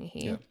generalizing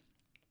here. Yeah.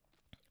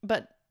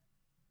 But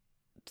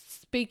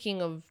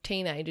speaking of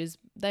teenagers,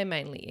 they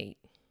mainly eat.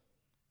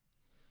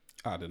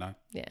 I don't know.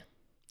 Yeah.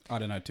 I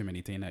don't know too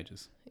many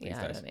teenagers these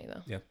Yeah, days. I don't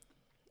either.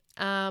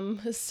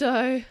 Yeah.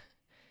 So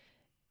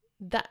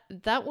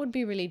that would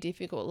be really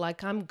difficult.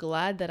 Like, I'm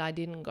glad that I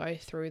didn't go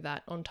through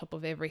that on top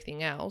of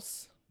everything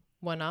else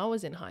when I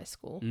was in high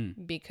school,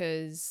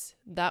 because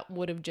that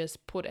would have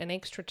just put an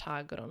extra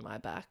target on my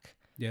back.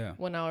 Yeah.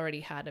 When I already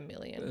had a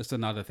million. It's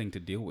another thing to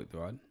deal with,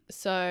 right?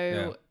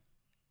 So,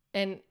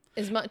 and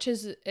as much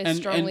as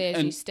strongly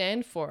as you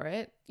stand for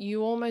it,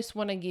 you almost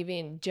want to give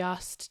in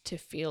just to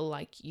feel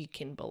like you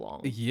can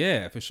belong.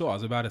 Yeah, for sure. I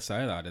was about to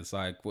say that. It's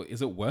like, well,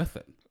 is it worth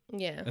it?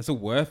 Yeah. Is it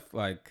worth,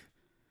 like,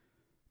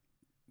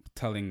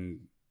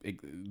 telling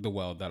the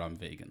world that I'm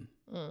vegan?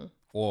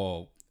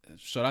 Or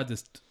should I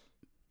just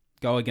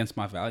go against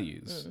my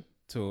values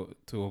to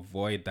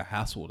avoid the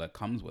hassle that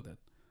comes with it?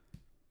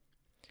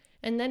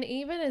 And then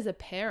even as a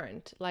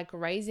parent, like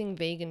raising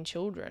vegan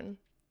children,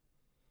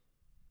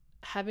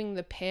 having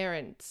the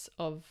parents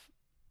of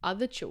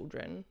other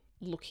children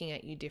looking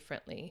at you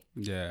differently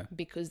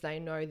because they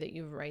know that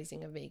you're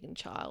raising a vegan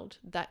child,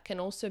 that can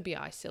also be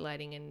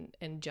isolating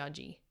and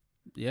judgy.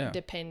 Yeah.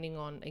 Depending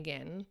on,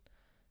 again,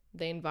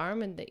 the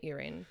environment that you're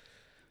in.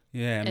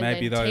 Yeah, and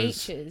maybe then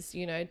those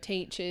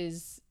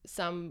teachers,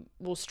 some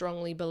will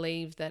strongly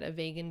believe that a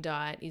vegan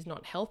diet is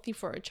not healthy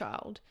for a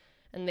child,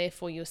 and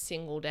therefore you're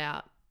singled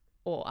out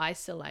or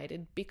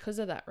isolated because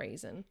of that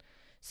reason.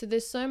 So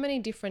there's so many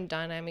different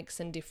dynamics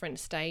and different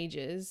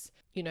stages.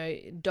 You know,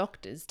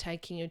 doctors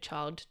taking your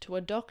child to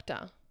a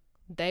doctor,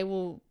 they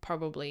will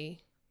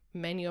probably,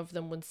 many of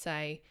them would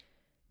say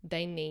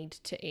they need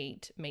to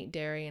eat meat,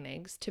 dairy and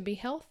eggs to be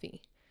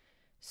healthy.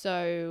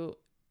 So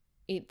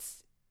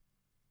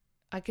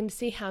I can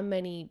see how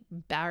many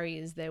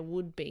barriers there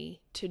would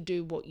be to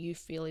do what you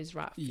feel is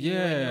right for you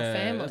and your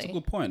family. That's a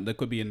good point. There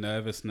could be a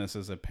nervousness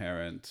as a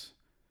parent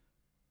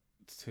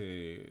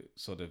to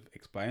sort of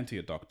explain to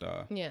your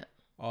doctor. Yeah.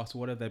 Oh, so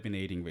what have they been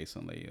eating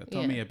recently?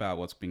 Tell me about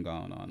what's been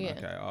going on. Yeah.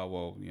 Okay. Oh,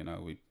 well, you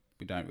know, we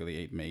don't really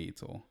eat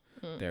meat or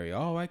dairy.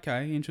 Oh,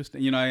 okay.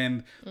 Interesting. You know,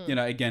 and, you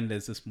know, again,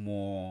 there's just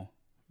more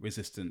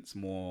resistance,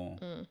 more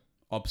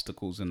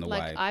obstacles in the way.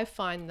 Like, I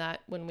find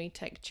that when we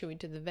take Chewy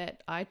to the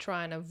vet, I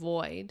try and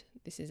avoid,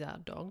 this is our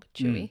dog,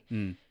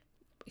 Chewy.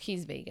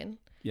 He's vegan.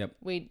 Yep.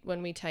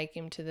 When we take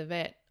him to the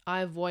vet,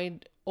 I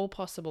avoid all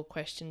possible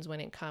questions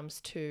when it comes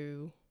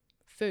to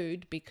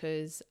food,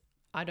 because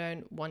I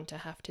don't want to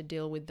have to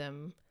deal with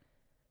them.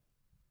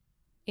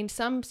 In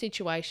some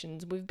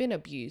situations, we've been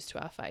abused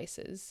to our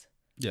faces.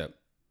 Yep.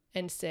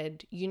 And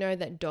said, you know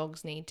that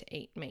dogs need to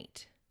eat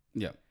meat.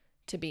 Yep.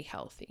 To be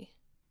healthy.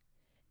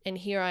 And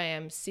here I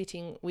am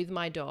sitting with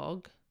my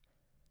dog.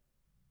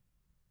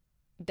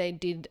 They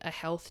did a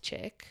health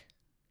check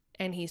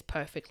and he's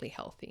perfectly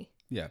healthy.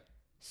 Yeah.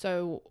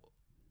 So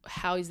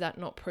how is that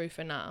not proof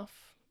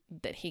enough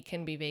that he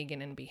can be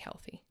vegan and be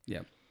healthy?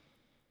 Yeah.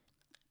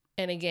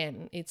 And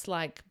again, it's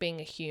like being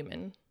a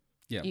human.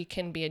 Yeah. You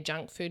can be a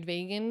junk food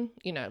vegan,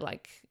 you know,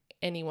 like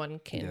anyone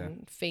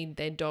can feed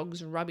their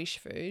dogs rubbish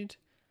food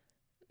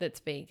that's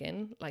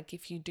vegan. Like,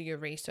 if you do your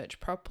research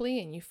properly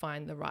and you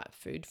find the right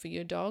food for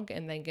your dog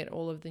and they get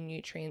all of the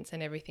nutrients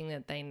and everything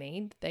that they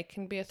need, they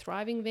can be a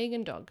thriving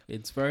vegan dog.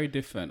 It's very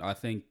different. I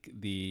think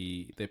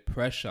the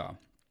pressure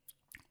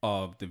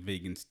of the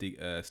vegan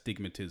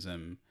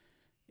stigmatism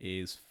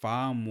is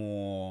far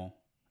more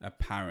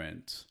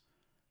apparent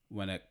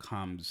when it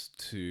comes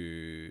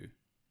to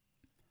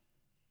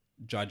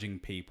judging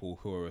people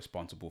who are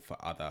responsible for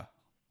other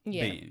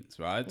beings,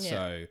 right? Yeah.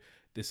 So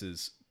this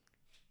is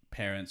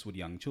parents with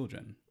young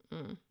children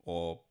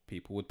or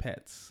people with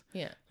pets.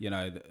 Yeah. You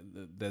know,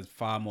 there's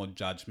far more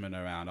judgment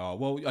around, oh,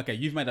 well, okay,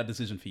 you've made that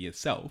decision for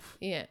yourself.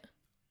 Yeah.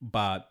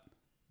 But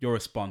you're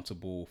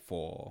responsible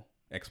for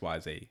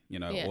XYZ, you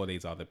know, all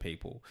these other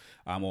people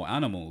or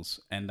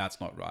animals, and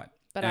that's not right.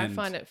 But I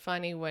find it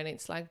funny when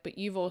it's like, but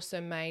you've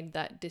also made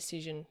that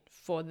decision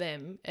for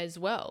them as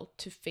well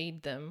to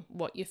feed them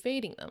what you're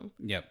feeding them.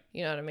 Yep.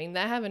 You know what I mean? They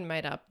haven't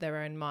made up their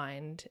own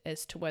mind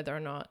as to whether or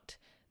not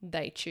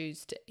they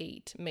choose to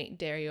eat meat,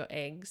 dairy, or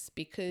eggs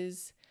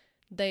because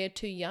they are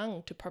too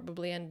young to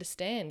probably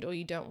understand, or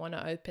you don't want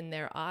to open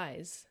their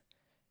eyes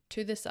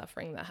to the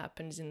suffering that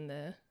happens in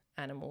the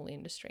animal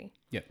industry.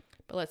 Yep.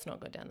 But let's not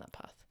go down that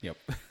path. Yep.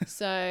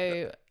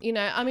 So,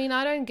 I mean,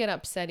 I don't get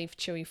upset if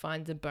Chewy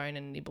finds a bone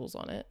and nibbles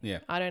on it. Yeah.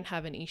 I don't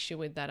have an issue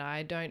with that.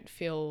 I don't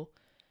feel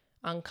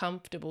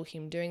uncomfortable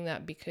him doing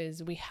that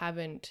because we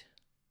haven't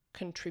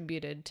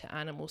contributed to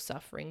animal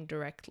suffering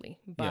directly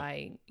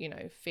by,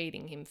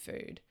 feeding him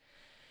food.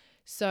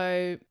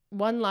 So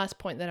one last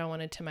point that I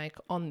wanted to make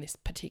on this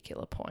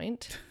particular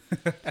point.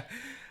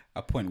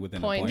 A point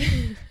within a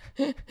point.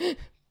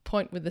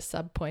 Point with a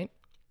sub point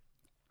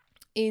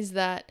is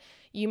that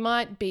you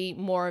might be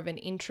more of an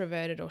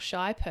introverted or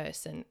shy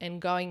person, and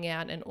going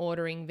out and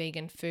ordering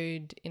vegan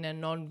food in a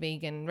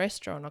non-vegan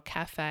restaurant or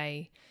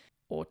cafe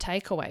or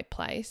takeaway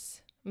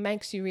place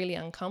makes you really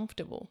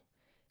uncomfortable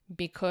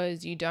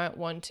because you don't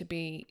want to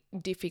be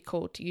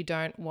difficult. You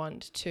don't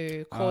want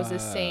to cause a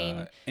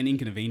scene. An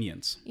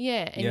inconvenience.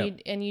 Yeah.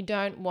 And you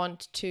don't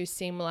want to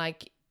seem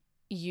like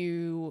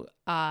you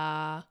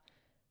are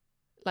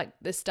like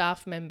the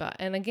staff member.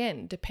 And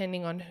again,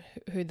 depending on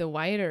who the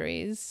waiter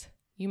is,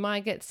 you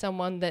might get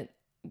someone that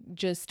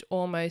just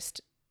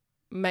almost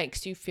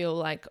makes you feel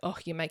like, oh,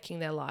 you're making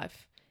their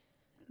life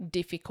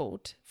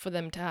difficult for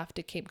them to have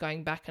to keep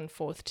going back and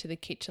forth to the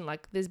kitchen.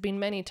 Like there's been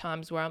many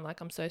times where I'm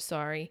like, I'm so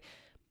sorry,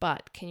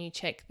 but can you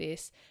check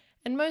this?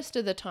 And most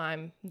of the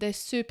time they're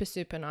super,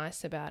 super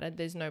nice about it.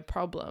 There's no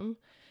problem.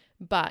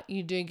 But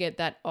you do get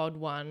that odd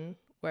one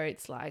where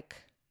it's like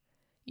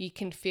you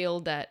can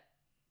feel that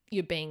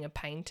you're being a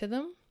pain to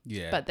them,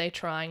 but they're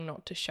trying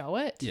not to show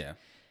it. Yeah.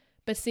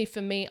 But see,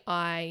 for me,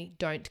 I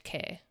don't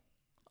care.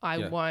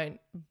 I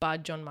won't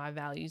budge on my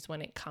values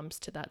when it comes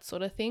to that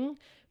sort of thing.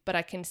 But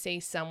I can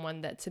see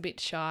someone that's a bit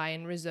shy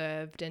and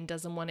reserved and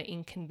doesn't want to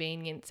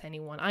inconvenience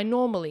anyone. I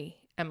normally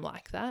am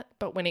like that.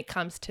 But when it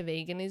comes to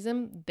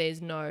veganism,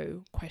 there's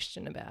no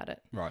question about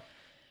it. Right.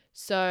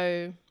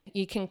 So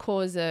you can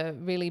cause a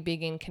really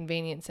big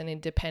inconvenience, and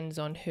it depends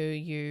on who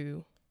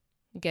you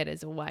get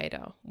as a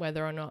waiter,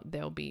 whether or not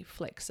they'll be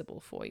flexible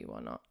for you or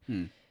not.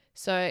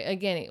 So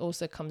again, it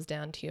also comes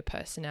down to your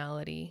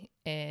personality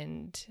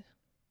and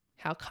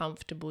how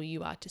comfortable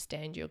you are to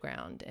stand your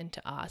ground and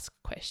to ask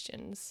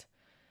questions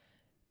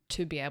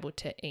to be able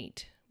to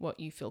eat what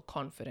you feel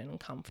confident and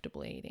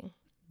comfortable eating.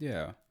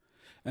 Yeah.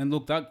 And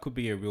look, that could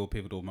be a real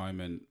pivotal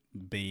moment,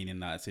 being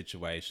in that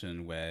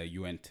situation where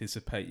you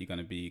anticipate you're going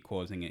to be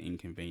causing an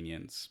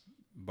inconvenience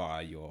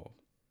by your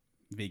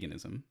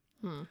veganism.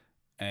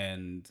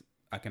 And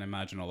I can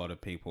imagine a lot of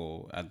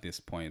people at this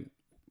point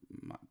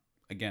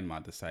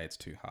might just say it's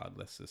too hard.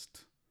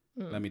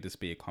 Let me just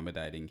be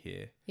accommodating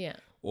here. Yeah.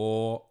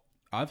 Or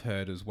I've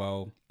heard as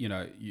well,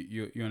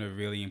 you're in a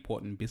really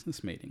important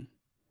business meeting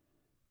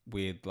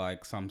with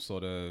like some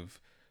sort of,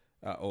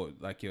 or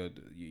like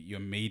you're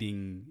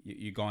meeting,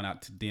 you're going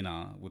out to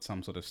dinner with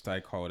some sort of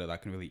stakeholder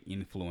that can really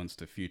influence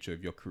the future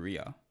of your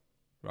career,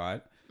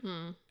 right?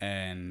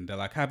 And they're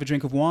like, have a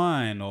drink of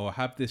wine or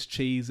have this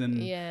cheese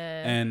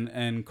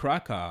and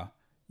cracker.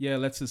 Yeah,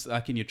 let's just,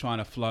 like, and you're trying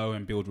to flow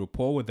and build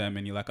rapport with them,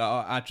 and you're like,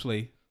 oh,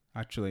 actually,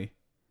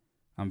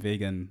 I'm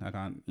vegan. I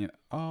can't,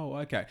 oh,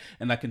 okay.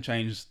 And that can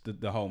change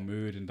the whole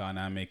mood and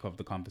dynamic of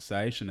the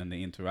conversation and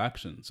the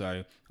interaction.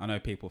 So I know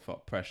people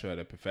felt pressure at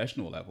a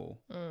professional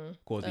level,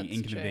 causing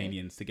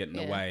inconvenience to get in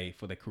the way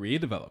for their career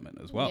development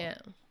as well. Yeah.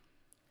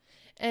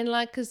 And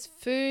like, because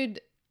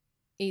food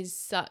is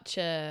such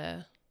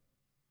an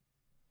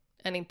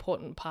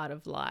important part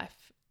of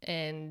life,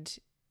 and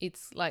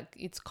it's like,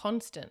 it's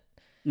constant.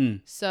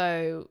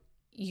 So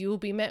you'll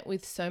be met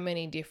with so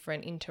many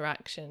different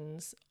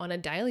interactions on a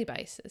daily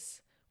basis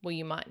where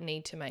you might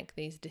need to make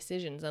these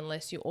decisions,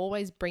 unless you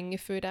always bring your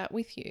food out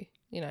with you.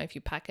 If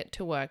you pack it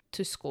to work,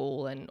 to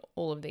school, and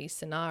all of these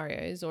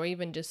scenarios, or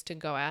even just to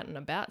go out and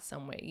about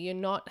somewhere, you're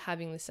not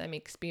having the same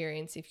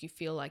experience if you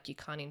feel like you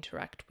can't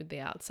interact with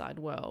the outside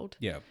world.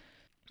 Yeah.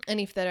 And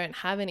if they don't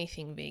have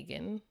anything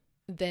vegan,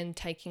 then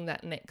taking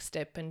that next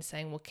step and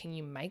saying, well, can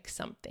you make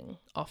something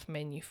off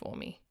menu for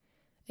me?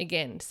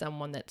 Again,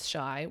 someone that's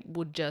shy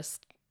would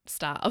just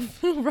starve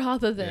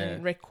rather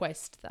than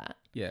request that.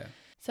 Yeah.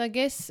 So I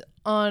guess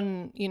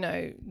on,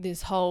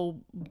 this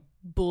whole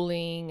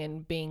bullying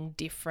and being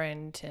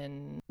different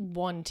and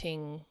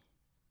wanting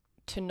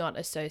to not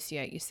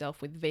associate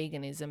yourself with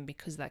veganism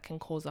because that can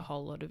cause a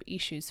whole lot of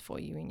issues for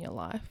you in your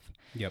life.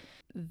 Yep.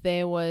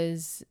 There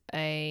was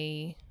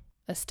a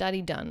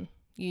study done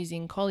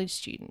using college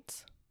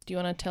students. Do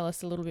you want to tell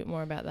us a little bit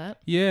more about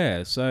that?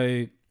 Yeah.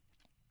 So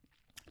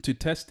to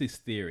test this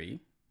theory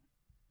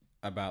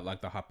about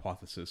like the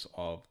hypothesis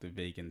of the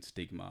vegan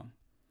stigma,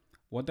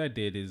 what they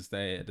did is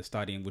the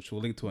study, which we'll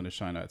link to in the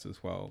show notes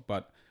as well,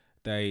 but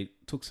they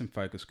took some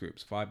focus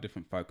groups, 5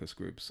 different focus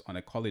groups on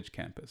a college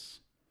campus,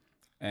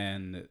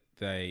 and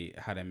they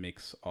had a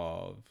mix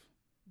of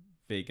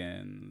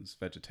vegans,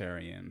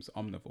 vegetarians,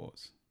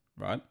 omnivores,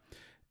 right?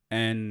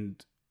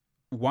 And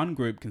one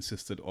group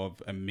consisted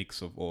of a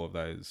mix of all of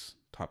those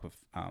type of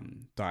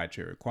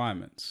dietary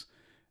requirements.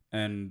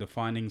 And the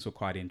findings were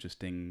quite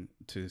interesting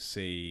to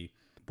see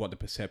what the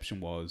perception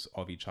was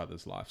of each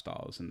other's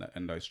lifestyles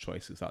and those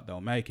choices that they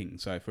were making.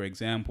 So, for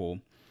example,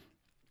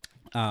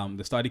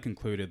 the study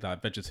concluded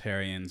that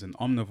vegetarians and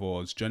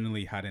omnivores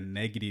generally had a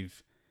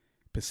negative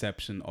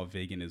perception of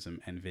veganism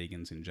and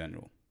vegans in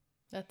general.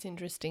 That's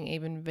interesting,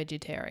 even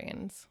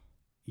vegetarians.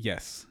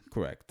 Yes,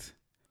 correct.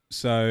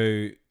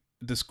 So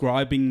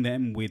describing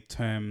them with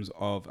terms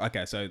of,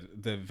 okay, so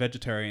the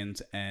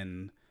vegetarians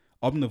and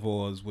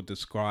omnivores would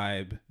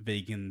describe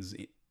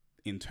vegans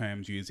in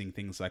terms using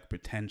things like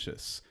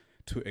pretentious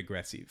to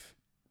aggressive,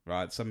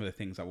 right? Some of the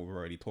things that we've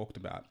already talked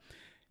about.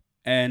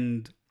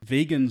 And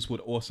vegans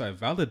would also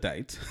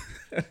validate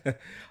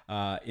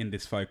in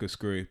this focus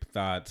group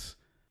that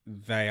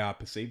they are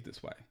perceived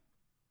this way.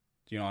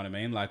 Do you know what I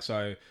mean? Like,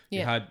 so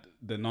you had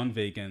the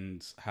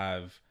non-vegans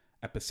have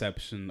a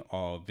perception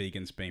of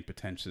vegans being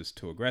pretentious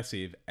to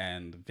aggressive,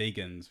 and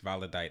vegans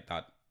validate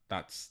that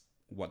that's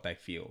what they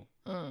feel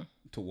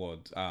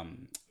towards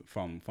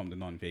from the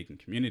non-vegan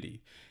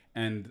community.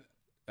 And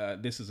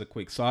this is a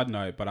quick side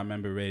note, but I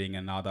remember reading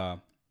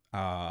another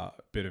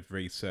bit of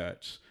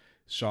research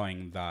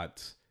showing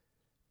that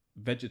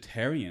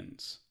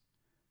vegetarians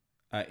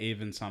are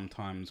even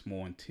sometimes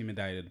more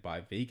intimidated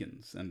by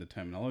vegans and the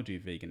terminology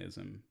of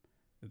veganism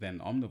than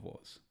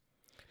omnivores.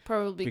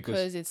 Probably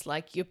because it's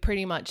like you're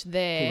pretty much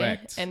there.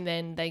 Correct. And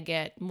then they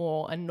get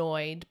more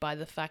annoyed by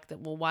the fact that,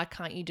 well, why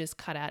can't you just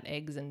cut out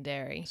eggs and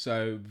dairy?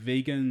 So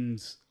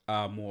vegans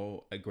are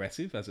more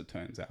aggressive, as it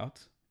turns out,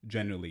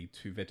 generally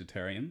to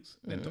vegetarians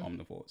than to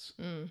omnivores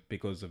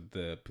because of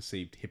the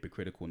perceived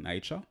hypocritical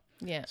nature.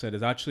 Yeah. So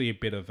there's actually a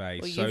bit of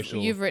a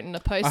social... You've written a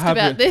post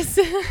about this.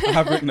 I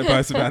have written a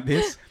post about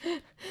this.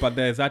 But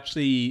there's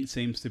actually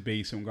seems to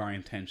be some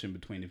growing tension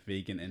between the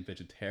vegan and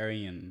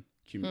vegetarian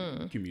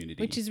community.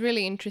 Which is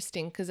really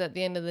interesting because at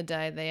the end of the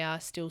day, they are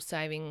still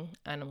saving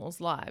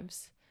animals'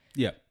 lives.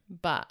 Yeah.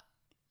 But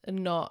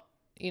not,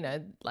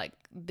 like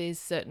there's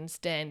certain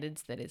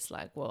standards that it's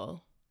like,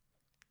 well,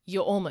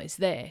 you're almost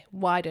there.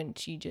 Why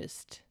don't you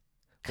just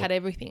cut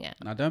everything out?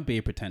 Now, don't be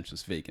a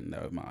pretentious vegan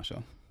though,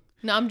 Marsha.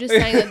 No, I'm just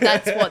saying that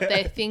that's what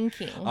they're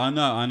thinking. I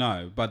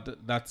know,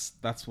 but that's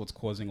what's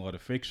causing a lot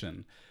of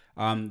friction.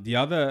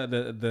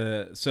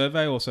 The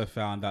survey also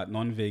found that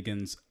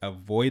non-vegans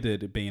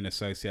avoided being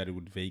associated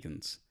with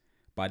vegans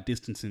by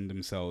distancing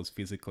themselves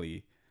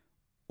physically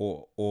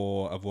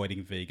or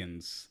avoiding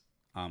vegans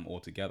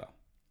altogether,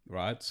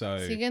 right? So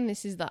again,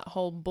 this is that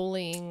whole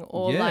bullying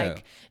or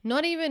like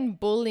not even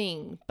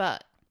bullying,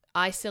 but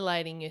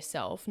isolating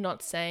yourself,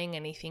 not saying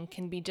anything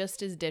can be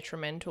just as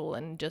detrimental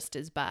and just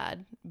as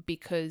bad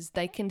because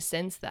they can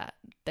sense that.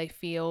 They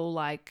feel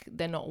like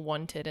they're not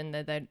wanted and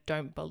that they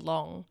don't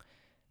belong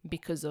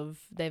because of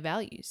their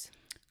values.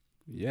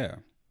 Yeah.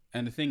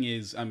 And the thing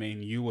is, I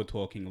mean, you were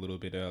talking a little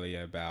bit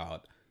earlier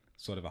about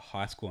sort of a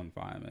high school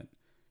environment.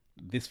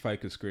 This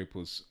focus group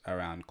was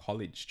around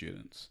college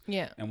students.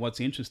 Yeah. And what's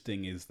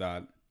interesting is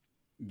that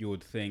you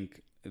would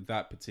think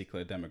that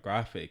particular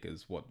demographic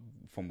is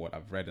from what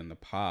I've read in the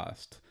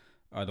past,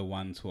 are the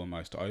ones who are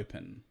most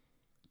open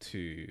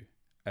to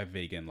a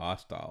vegan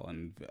lifestyle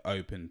and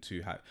open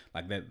to have,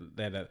 like,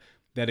 they're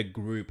the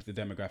group, the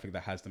demographic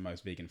that has the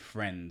most vegan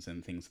friends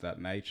and things of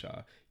that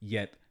nature,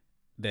 yet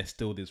there's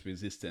still this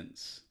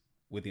resistance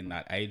within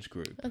that age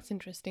group. That's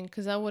interesting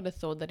because I would have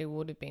thought that it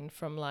would have been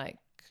from like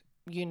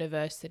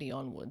university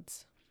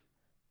onwards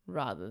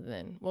rather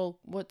than, well,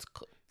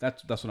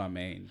 That's what I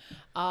mean.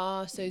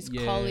 So it's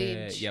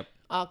college. Yep.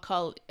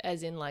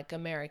 As in like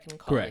American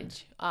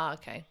college. Correct.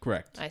 Okay.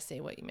 Correct. I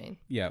see what you mean.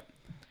 Yep.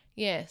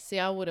 Yeah. See,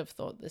 I would have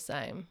thought the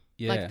same.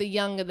 Yeah. Like the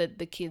younger that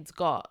the kids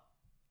got,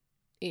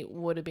 it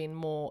would have been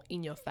more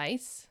in your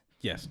face.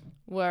 Yes.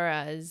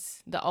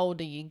 Whereas the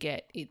older you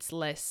get, it's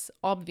less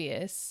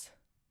obvious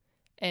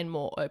and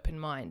more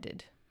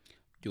open-minded.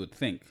 You would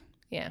think.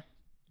 Yeah.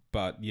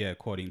 But yeah,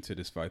 according to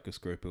this focus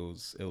group, it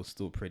was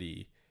still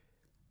pretty.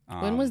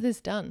 When was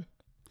this done?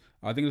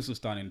 I think this was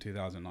done in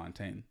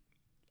 2019.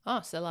 Oh,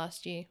 so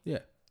last year. Yeah.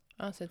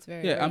 Oh, so it's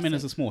very Yeah, I mean, recent.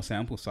 it's a small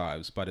sample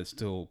size, but it's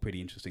still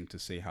pretty interesting to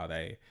see how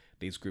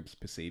these groups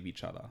perceive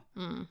each other.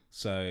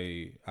 So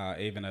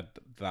even at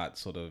that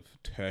sort of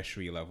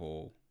tertiary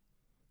level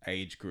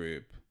age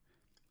group,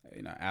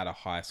 out of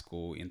high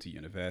school into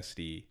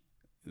university,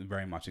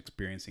 very much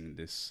experiencing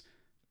this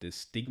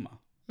stigma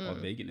of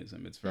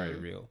veganism. It's very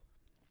real.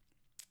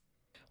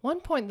 One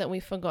point that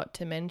we forgot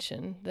to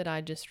mention that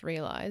I just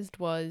realized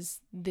was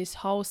this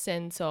whole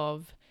sense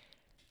of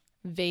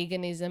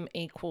veganism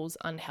equals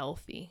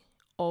unhealthy,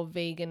 or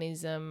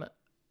veganism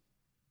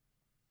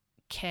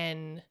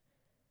can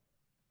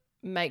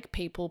make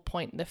people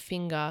point the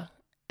finger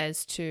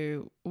as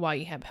to why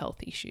you have health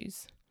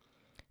issues.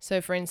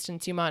 So for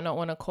instance, you might not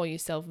want to call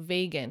yourself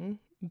vegan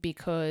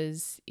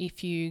because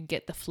if you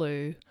get the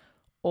flu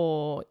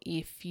or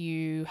if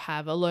you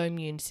have a low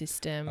immune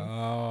system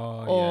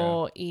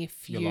or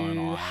if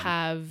you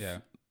have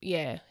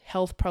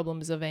health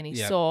problems of any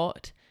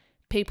sort,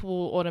 people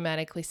will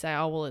automatically say,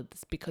 oh, well,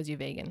 it's because you're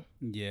vegan.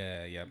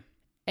 Yeah.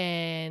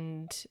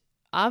 And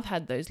I've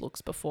had those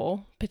looks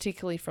before,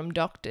 particularly from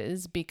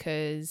doctors,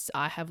 because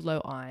I have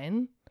low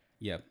iron.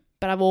 Yep.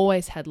 But I've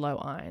always had low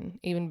iron,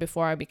 even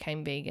before I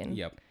became vegan.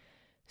 Yep.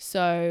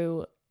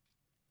 So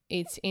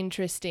it's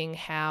interesting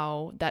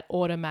how that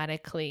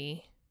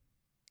automatically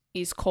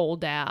is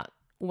called out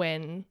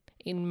when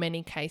in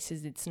many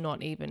cases it's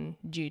not even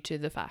due to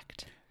the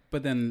fact.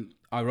 But then,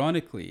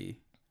 ironically,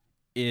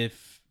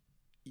 if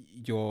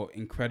you're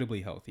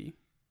incredibly healthy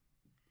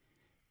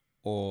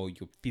or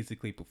you're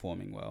physically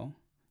performing well,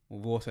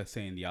 we've also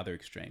seen the other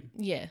extreme.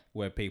 Yeah.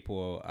 Where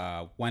people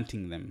are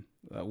wanting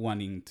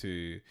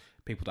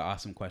people to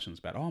ask them questions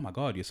about, oh my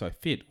God, you're so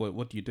fit.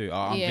 What do you do? Oh,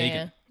 I'm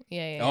vegan.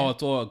 Yeah. Oh,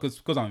 it's all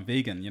because I'm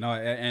vegan,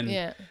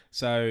 and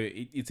so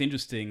it's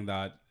interesting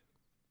that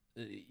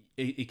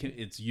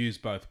it's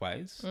used both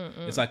ways.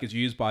 Mm-mm. It's like it's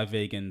used by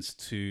vegans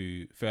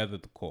to further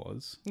the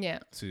cause,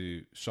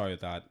 to show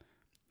that,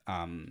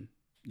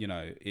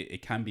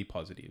 it can be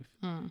positive.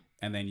 And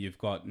then you've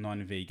got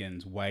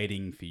non-vegans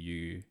waiting for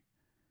you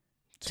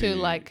to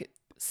like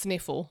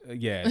sniffle.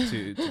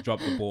 To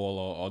drop the ball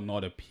or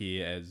not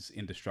appear as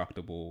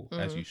indestructible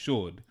as you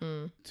should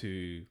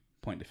to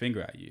point the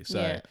finger at you.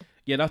 So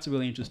that's a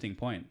really interesting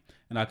point.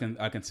 And I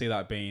can see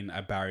that being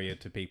a barrier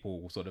to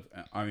people sort of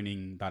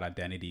owning that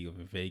identity of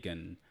a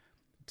vegan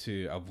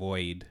to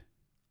avoid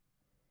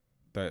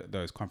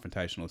those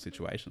confrontational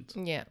situations.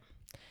 Yeah.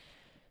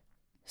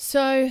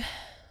 So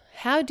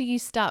how do you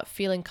start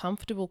feeling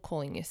comfortable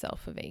calling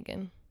yourself a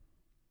vegan?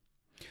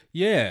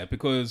 Yeah,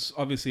 because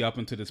obviously up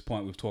until this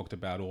point, we've talked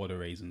about all the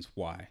reasons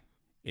why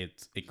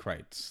it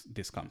creates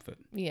discomfort.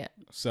 Yeah.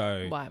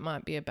 So why it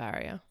might be a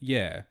barrier.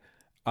 Yeah.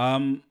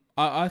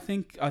 I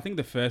think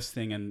the first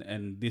thing,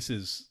 and this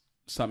is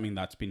something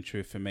that's been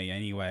true for me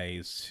anyway,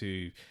 is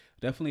to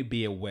definitely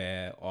be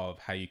aware of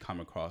how you come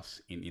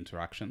across in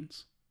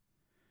interactions.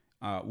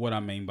 What I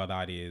mean by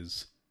that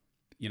is,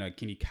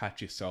 can you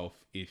catch yourself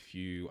if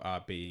you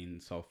are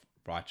being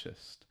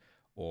self-righteous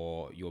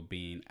or you're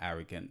being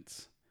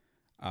arrogant,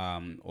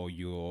 or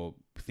you're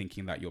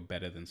thinking that you're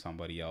better than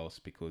somebody else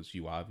because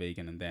you are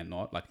vegan and they're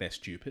not, like they're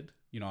stupid.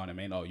 You know what I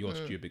mean? Oh, you're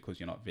stupid because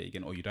you're not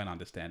vegan, or you don't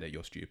understand it,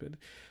 you're stupid.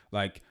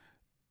 Like,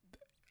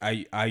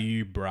 are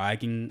you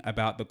bragging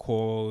about the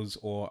cause,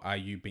 or are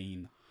you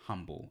being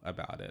humble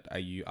about it? Are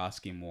you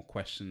asking more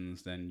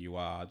questions than you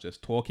are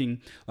just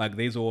talking? Like,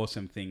 these are all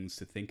some things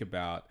to think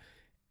about.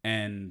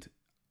 And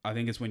I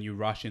think it's when you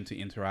rush into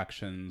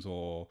interactions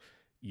or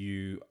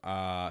you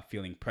are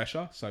feeling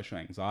pressure, social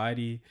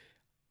anxiety,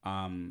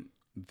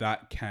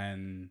 that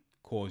can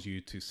cause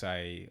you to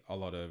say a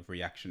lot of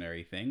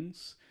reactionary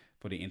things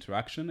for the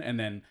interaction. And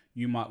then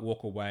you might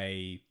walk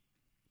away.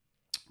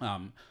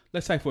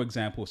 Let's say, for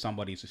example,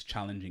 somebody's just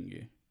challenging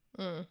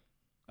you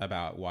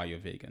about why you're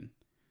vegan.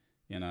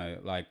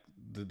 Like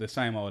the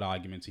same old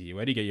arguments here.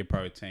 Where do you get your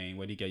protein?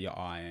 Where do you get your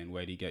iron?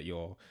 Where do you get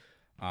your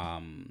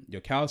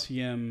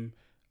calcium?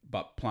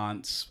 But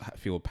plants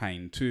feel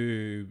pain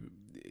too.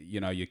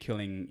 You're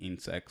killing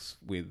insects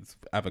with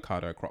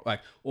avocado crop.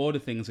 Like all the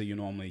things that you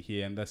normally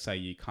hear. And let's say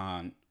you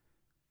can't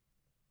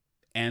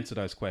answer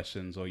those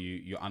questions, or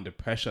you're under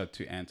pressure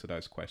to answer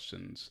those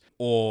questions,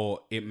 or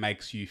it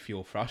makes you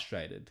feel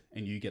frustrated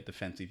and you get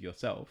defensive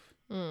yourself,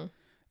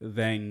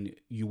 then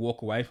you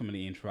walk away from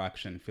the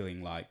interaction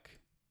feeling like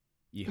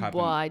you haven't.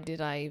 Why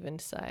did I even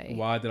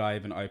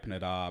open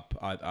it up?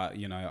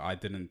 I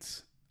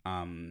didn't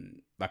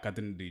I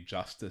didn't do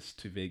justice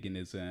to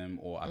veganism,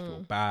 or I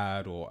feel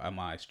bad, or am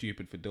I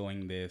stupid for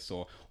doing this,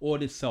 or all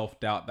this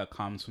self-doubt that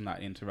comes from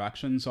that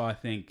interaction. So I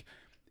think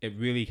it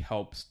really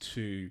helps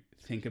to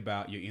think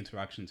about your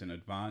interactions in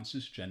advance,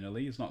 just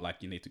generally. It's not like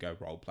you need to go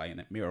role play in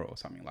a mirror or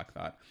something like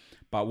that.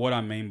 But what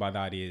I mean by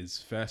that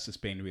is, first, it's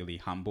being really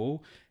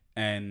humble.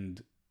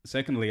 And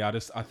secondly, I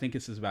think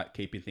it's just about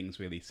keeping things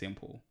really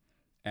simple.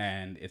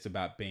 And it's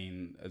about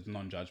being as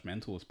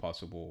non-judgmental as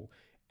possible.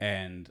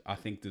 And I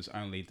think there's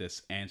only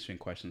this answering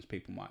questions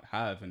people might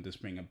have, and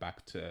just bring it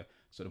back to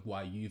sort of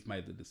why you've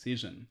made the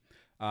decision.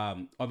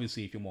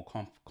 Obviously, if you're more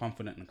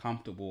confident and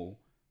comfortable,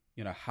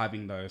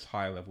 having those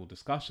higher level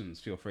discussions,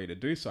 feel free to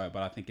do so.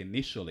 But I think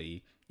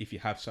initially, if you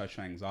have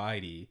social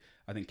anxiety,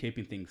 I think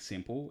keeping things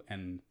simple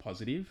and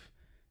positive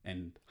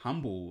and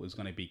humble is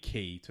going to be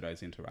key to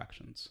those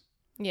interactions.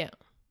 Yeah.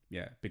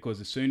 Yeah,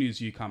 because as soon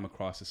as you come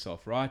across as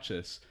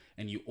self-righteous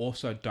and you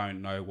also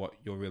don't know what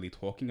you're really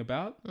talking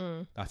about,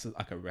 that's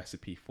like a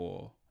recipe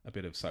for a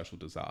bit of social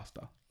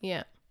disaster.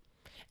 Yeah.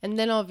 And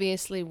then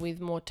obviously with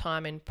more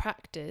time and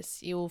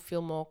practice, you will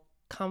feel more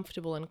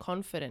comfortable and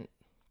confident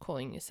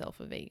calling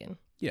yourself a vegan.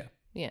 Yeah.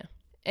 Yeah.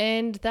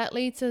 And that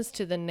leads us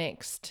to the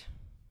next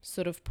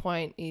sort of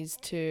point, is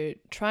to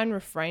try and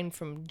refrain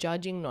from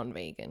judging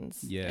non-vegans.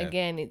 Yeah.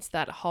 Again, it's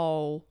that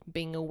whole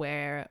being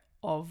aware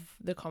of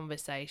the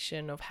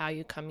conversation, of how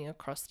you're coming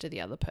across to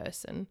the other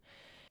person.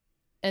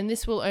 And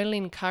this will only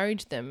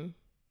encourage them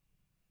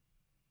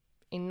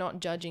in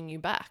not judging you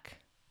back.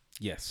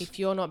 Yes. If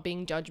you're not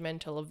being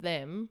judgmental of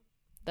them,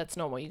 that's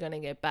not what you're going to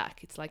get back.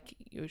 It's like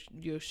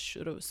you're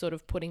sort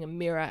of putting a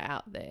mirror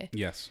out there.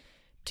 Yes.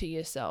 To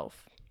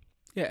yourself.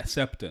 Yeah,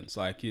 acceptance,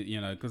 like you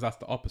know, because that's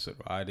the opposite,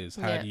 right? Is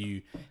how Yeah. do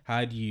you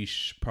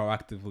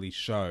proactively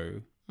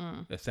show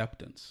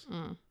acceptance?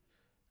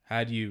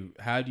 How do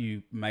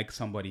you make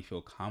somebody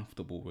feel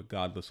comfortable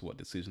regardless of what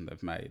decision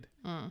they've made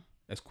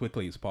as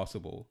quickly as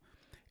possible?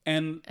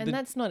 And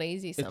that's not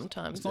easy it's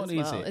sometimes not as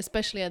well, easy.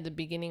 especially at the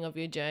beginning of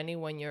your journey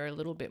when you're a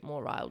little bit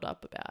more riled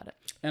up about it.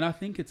 And I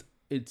think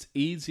it's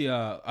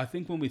easier. I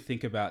think when we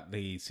think about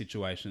these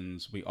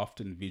situations, we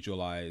often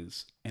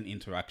visualize an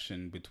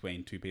interaction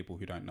between two people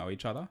who don't know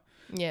each other.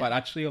 Yeah. But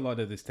actually, a lot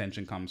of this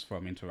tension comes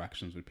from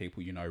interactions with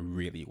people you know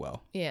really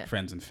well, Yeah.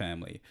 friends and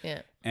family.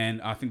 Yeah.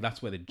 And I think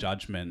that's where the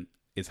judgment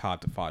is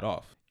hard to fight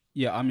off.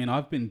 Yeah, I mean,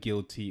 I've been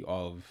guilty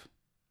of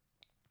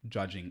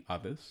judging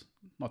others,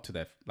 not to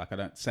their like I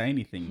don't say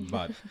anything,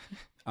 but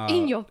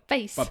In your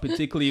face. but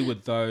particularly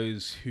with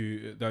those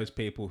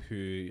people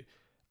who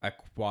are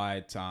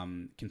quite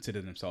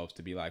consider themselves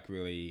to be like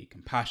really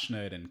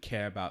compassionate and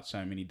care about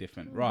so many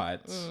different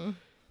rights,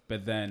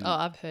 but then Oh,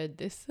 I've heard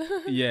this.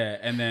 yeah,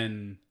 and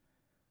then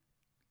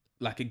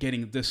like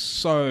getting just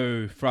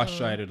so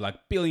frustrated,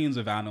 like billions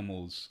of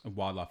animals of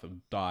wildlife have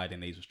died in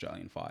these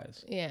Australian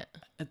fires. Yeah.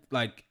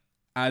 Like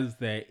as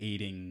they're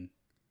eating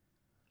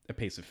a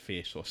piece of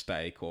fish or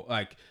steak or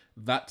like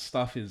that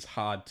stuff is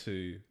hard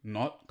to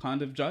not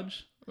kind of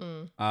judge.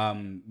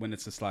 When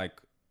it's just like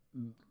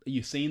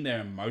you've seen their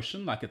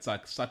emotion, like it's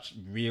like such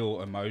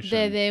real emotion.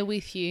 They're there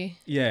with you.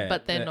 Yeah,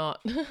 But they're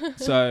not.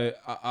 So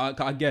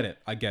I get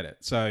it.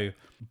 So,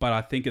 but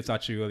I think it's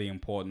actually really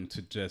important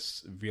to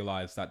just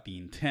realize that the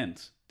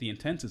intent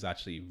is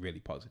actually really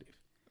positive.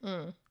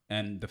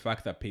 And the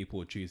fact that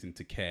people are choosing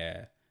to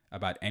care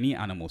about any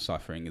animal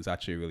suffering is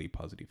actually a really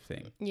positive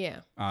thing.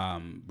 Yeah.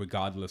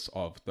 Regardless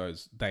of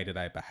those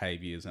day-to-day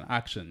behaviors and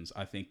actions,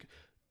 I think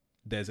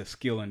there's a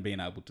skill in being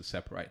able to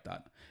separate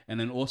that. And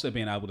then also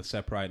being able to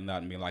separate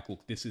that and be like,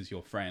 look, this is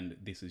your friend,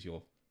 this is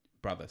your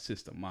brother,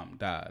 sister, mum,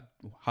 dad,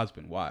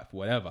 husband, wife,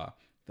 whatever.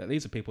 That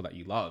these are people that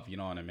you love, you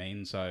know what I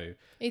mean? So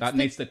that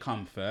needs to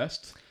come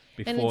first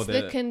before and it's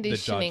the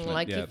conditioning. judgment.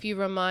 Like if you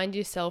remind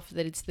yourself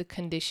that it's the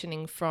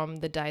conditioning from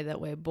the day that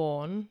we're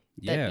born,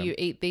 that you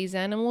eat these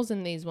animals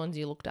and these ones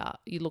you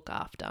look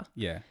after.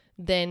 Yeah.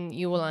 Then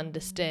you will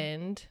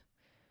understand.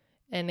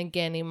 And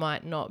again, it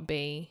might not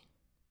be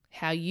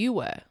how you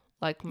were.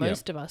 Like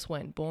most of us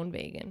weren't born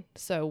vegan.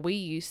 So we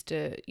used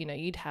to,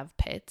 you'd have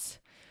pets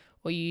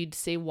or you'd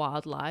see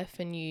wildlife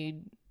and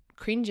you'd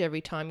cringe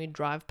every time you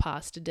drive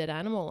past a dead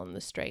animal on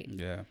the street.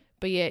 Yeah.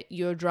 But yet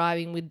you're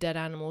driving with dead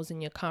animals in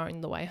your car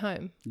on the way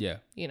home. Yeah.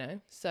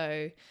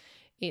 So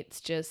it's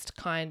just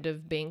kind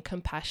of being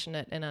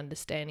compassionate and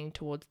understanding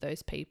towards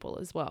those people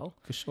as well.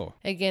 For sure.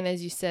 Again,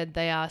 as you said,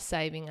 they are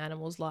saving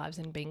animals' lives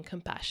and being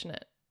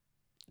compassionate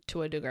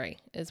to a degree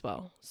as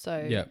well.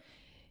 So yeah.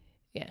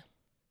 Yeah.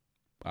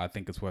 I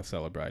think it's worth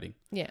celebrating.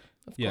 Yeah,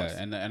 of course. Yeah,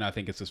 and I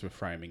think it's just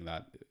reframing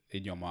that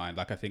in your mind.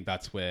 Like I think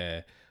that's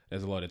where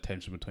there's a lot of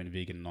tension between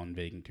vegan and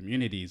non-vegan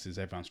communities is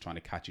everyone's trying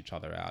to catch each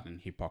other out in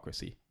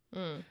hypocrisy,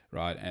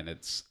 right? And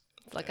it's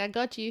like, I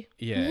got you.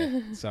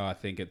 Yeah. So I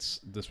think it's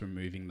just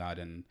removing that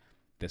and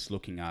just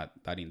looking at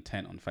that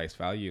intent on face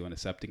value and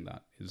accepting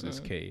that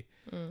is key.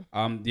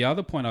 The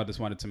other point I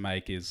just wanted to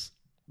make is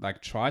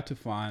like try to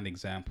find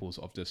examples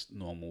of just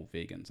normal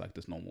vegans, like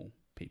just normal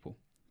people.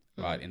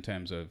 Right, in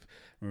terms of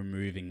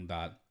removing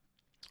that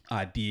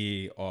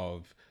idea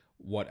of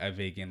what a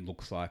vegan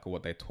looks like or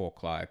what they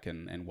talk like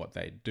and what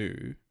they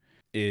do,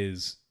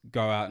 is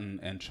go out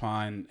and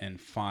try and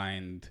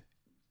find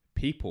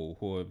people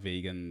who are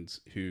vegans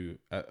who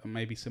are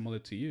maybe similar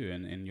to you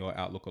and in your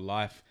outlook of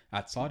life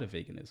outside of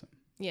veganism.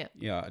 Yeah.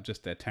 Yeah,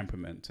 just their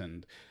temperament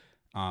and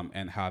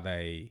how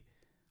they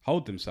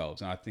hold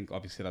themselves. And I think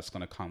obviously that's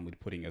going to come with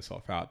putting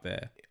yourself out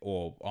there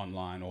or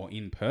online or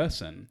in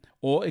person,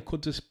 or it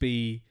could just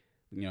be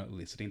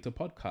listening to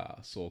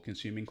podcasts or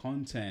consuming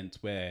content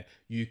where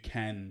you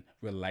can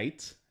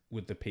relate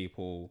with the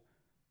people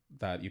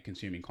that you're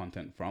consuming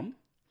content from,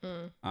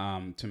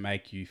 to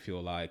make you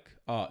feel like,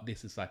 oh,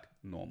 this is like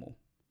normal.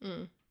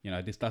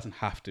 This doesn't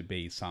have to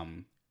be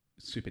some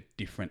super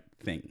different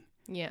thing.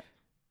 Yeah.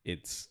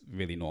 It's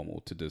really normal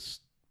to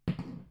just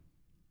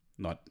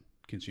not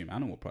consume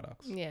animal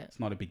products. Yeah. It's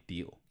not a big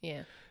deal.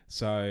 Yeah.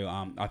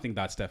 So I think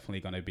that's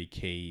definitely going to be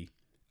key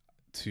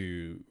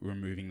to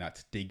removing that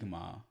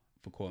stigma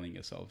for calling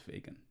yourself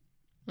vegan.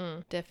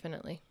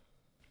 Definitely.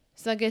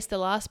 So I guess the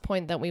last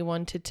point that we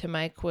wanted to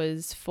make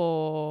was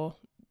for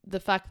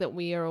the fact that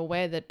we are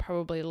aware that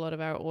probably a lot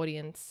of our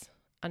audience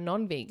are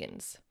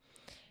non-vegans.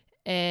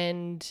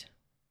 And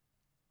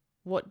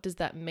what does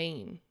that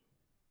mean?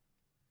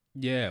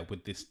 Yeah,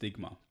 with this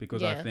stigma.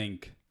 Because Yeah. I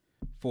think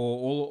for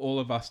all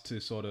of us to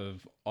sort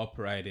of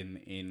operate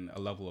in a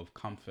level of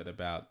comfort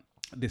about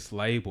this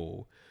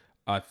label,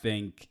 I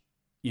think,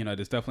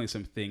 there's definitely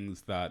some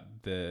things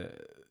that the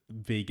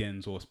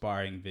vegans or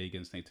aspiring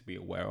vegans need to be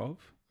aware of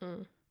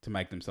to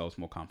make themselves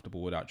more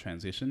comfortable with that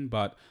transition.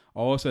 But I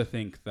also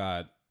think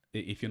that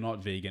if you're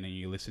not vegan and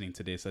you're listening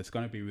to this, it's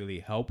going to be really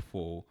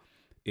helpful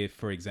if,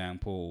 for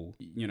example,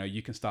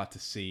 you can start to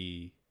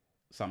see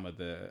some of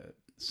the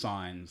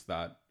signs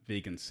that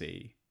vegans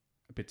see,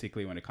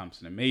 particularly when it comes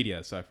to the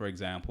media. So, for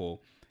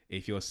example,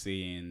 if you're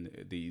seeing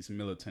these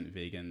militant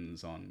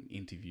vegans on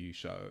interview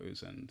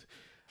shows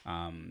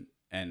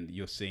and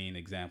you're seeing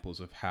examples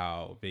of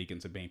how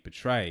vegans are being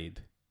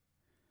portrayed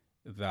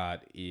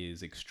that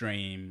is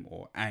extreme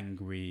or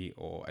angry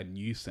or a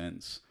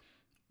nuisance,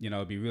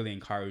 it'd be really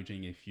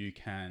encouraging if you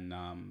can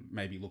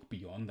maybe look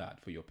beyond that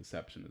for your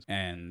perceptions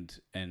and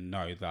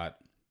know that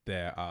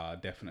there are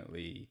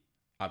definitely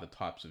other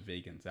types of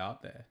vegans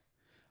out there.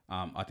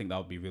 I think that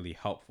would be really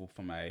helpful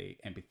from a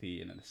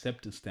empathy and an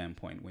acceptance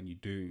standpoint when you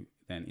do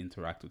then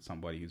interact with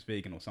somebody who's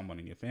vegan or someone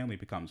in your family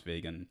becomes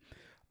vegan,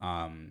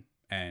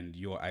 and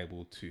you're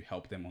able to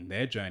help them on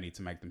their journey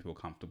to make them feel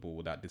comfortable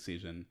with that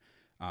decision,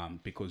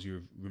 because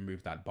you've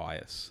removed that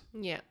bias.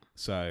 Yeah.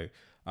 So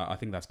I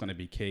think that's going to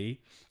be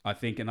key. I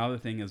think another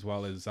thing as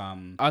well is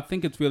I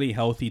think it's really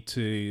healthy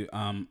to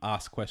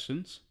ask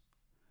questions.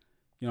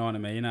 You know what I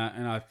mean?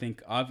 And I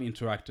think I've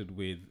interacted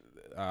with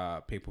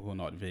people who are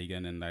not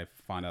vegan and they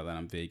find out that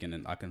I'm vegan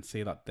and I can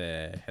see that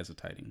they're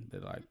hesitating.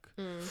 They're like...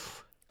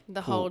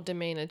 The whole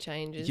demeanor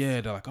changes.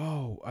 Yeah, they're like,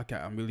 oh, okay,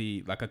 I'm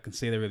really... Like, I can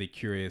see they're really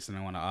curious and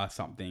they want to ask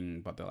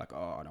something, but they're like,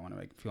 oh, I don't want to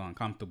make them feel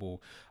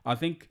uncomfortable. I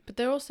think... But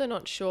they're also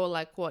not sure,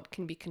 like, what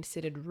can be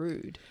considered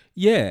rude.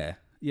 Yeah,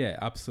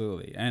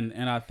 absolutely. And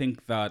I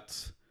think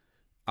that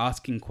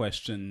asking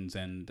questions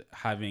and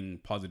having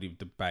positive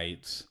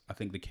debates, I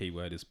think the key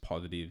word is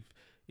positive,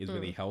 is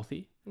really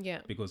healthy. Yeah.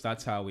 Because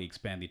that's how we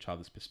expand each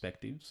other's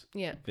perspectives.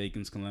 Yeah.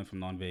 Vegans can learn from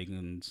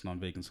non-vegans.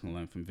 Non-vegans can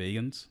learn from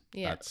vegans.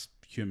 Yeah. That's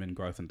human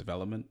growth and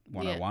development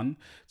 101. Yeah.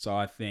 So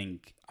I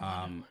think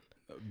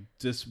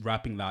just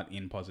wrapping that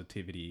in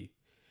positivity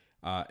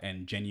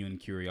and genuine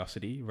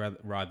curiosity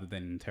rather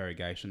than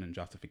interrogation and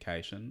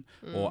justification,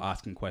 or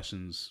asking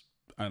questions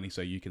only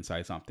so you can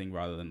say something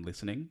rather than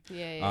listening.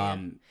 Yeah.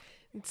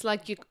 It's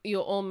like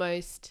you're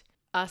almost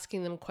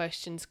asking them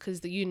questions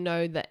because you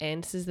know the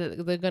answers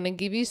that they're going to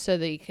give you, so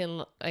that you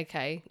can,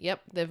 okay,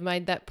 yep, they've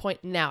made that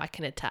point, now I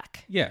can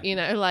attack. Yeah.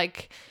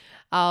 Like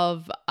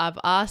I've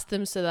asked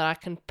them so that I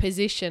can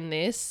position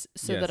this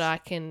so that I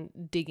can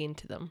dig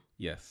into them.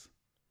 Yes,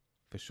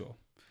 for sure.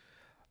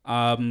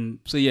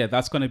 So yeah,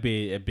 that's going to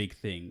be a big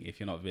thing if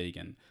you're not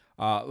vegan.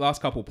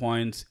 Last couple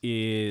points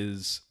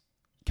is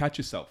catch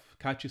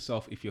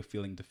yourself if you're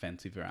feeling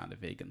defensive around a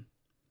vegan,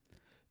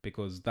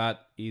 because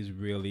that is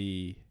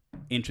really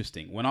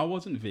interesting. When I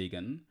wasn't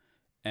vegan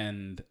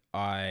and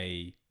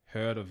I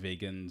heard of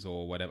vegans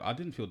or whatever, I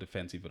didn't feel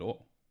defensive at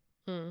all.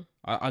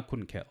 I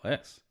couldn't care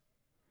less.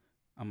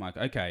 I'm like,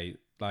 okay,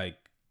 like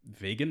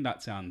vegan,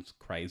 that sounds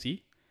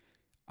crazy.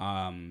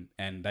 And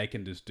they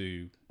can just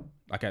do,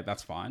 okay,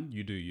 that's fine.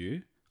 You do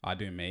you, I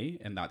do me,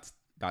 and that's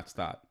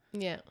that.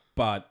 Yeah.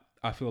 But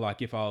I feel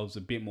like if I was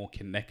a bit more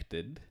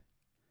connected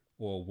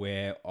or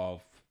aware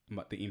of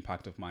the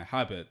impact of my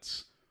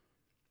habits,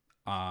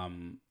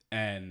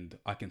 and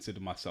I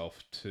consider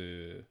myself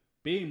to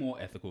be more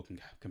ethical,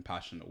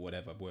 compassionate, or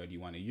whatever word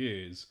you want to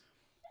use,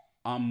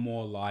 I'm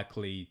more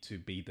likely to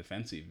be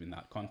defensive in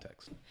that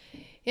context.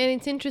 Yeah, and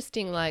it's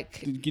interesting, like...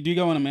 Do you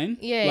get what I mean?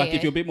 Yeah. Like,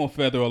 if you're a bit more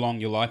further along,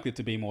 you're likely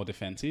to be more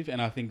defensive,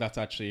 and I think that's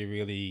actually a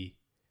really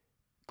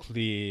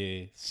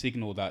clear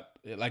signal that,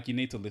 like, you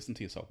need to listen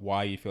to yourself. Why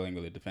are you feeling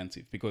really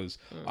defensive? Because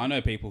I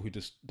know people who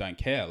just don't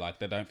care, like,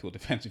 they don't feel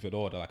defensive at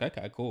all. They're like,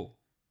 okay, cool.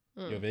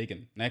 You're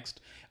vegan. Next.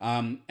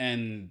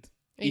 And...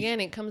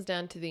 Again, it comes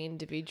down to the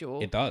individual.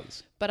 It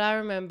does. But I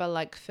remember,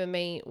 like, for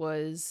me, it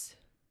was...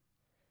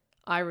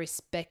 I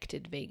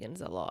respected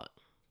vegans a lot.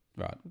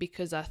 Right.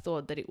 Because I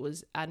thought that it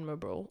was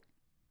admirable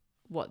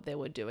what they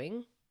were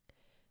doing.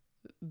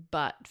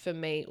 But for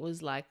me, it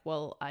was like,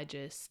 well, I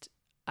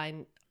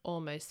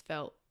almost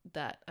felt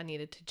that I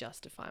needed to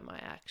justify my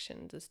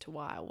actions as to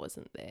why I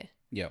wasn't there.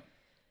 Yep.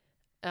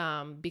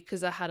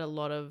 Because I had a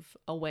lot of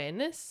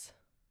awareness,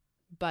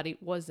 but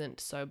it wasn't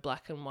so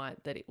black and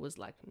white that it was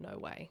like, no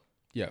way.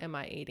 Yeah. Am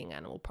I eating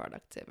animal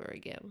products ever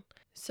again?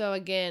 So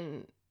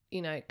again,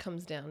 it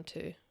comes down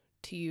to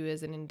you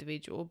as an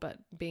individual, but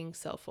being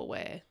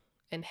self-aware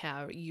and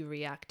how you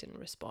react and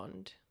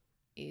respond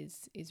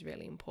is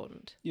really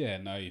important. Yeah,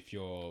 no, if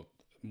you're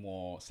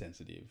more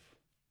sensitive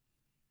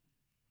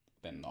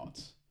than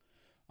not,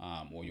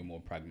 or you're more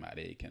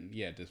pragmatic, and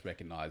just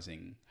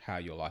recognizing how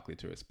you're likely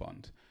to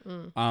respond.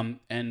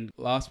 And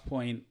last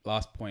point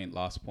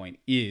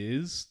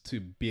is to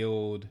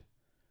build,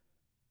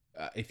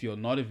 if you're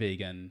not a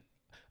vegan,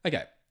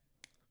 okay,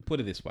 put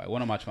it this way.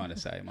 What am I trying to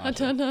say, Martha? I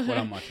don't know. What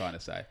am I trying to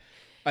say?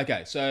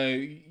 Okay,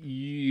 so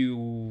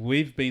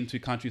we've been to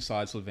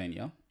countryside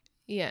Slovenia.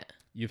 Yeah.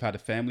 You've had a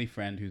family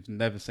friend who's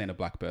never seen a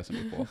black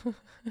person before.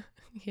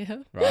 Yeah.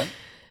 Right?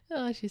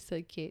 Oh, she's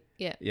so cute.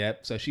 Yeah.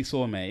 Yep. So she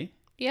saw me.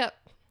 Yep.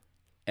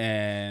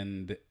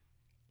 And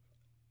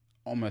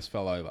almost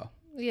fell over.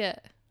 Yeah.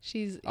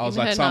 She's in her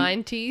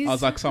 90s. I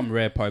was like some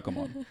rare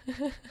Pokemon.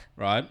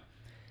 Right?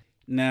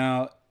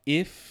 Now,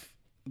 if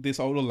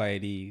this older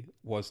lady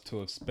was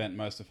to have spent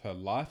most of her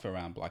life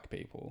around black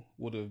people,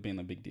 would it have been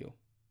a big deal?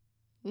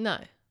 No.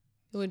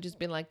 It would just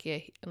be like, yeah,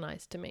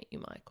 nice to meet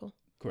you, Michael.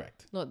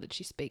 Correct. Not that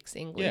she speaks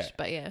English,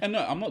 but yeah. And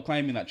no, I'm not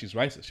claiming that she's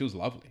racist. She was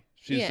lovely.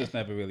 She's Yeah.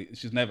 just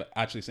she's never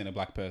actually seen a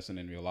black person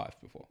in real life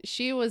before.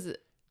 She was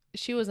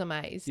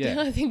amazed. Yeah.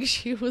 I think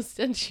she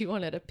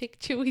wanted a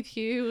picture with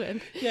you,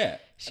 and Yeah.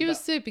 she was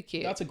super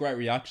cute. That's a great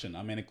reaction.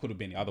 I mean, it could have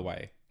been the other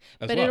way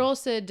as But well. it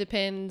also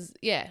depends,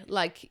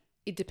 like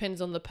it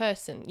depends on the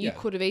person. You Yeah.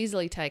 could have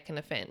easily taken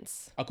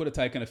offense. I could have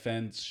taken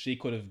offense. She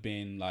could have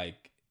been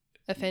like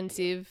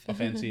Offensive.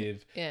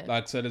 offensive. Yeah.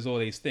 Like, so there's all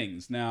these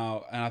things.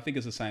 Now, and I think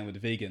it's the same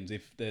with vegans.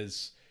 If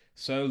there's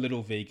so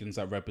little vegans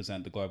that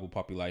represent the global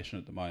population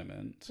at the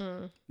moment,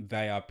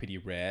 they are pretty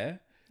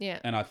rare. Yeah.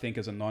 And I think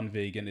as a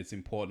non-vegan, it's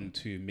important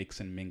to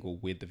mix and mingle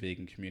with the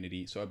vegan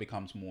community so it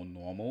becomes more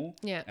normal.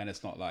 Yeah. And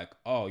it's not like,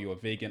 oh, you're a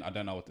vegan, I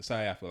don't know what to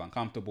say, I feel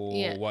uncomfortable.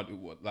 Yeah. What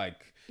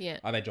like, Yeah.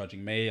 are they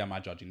judging me? Am I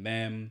judging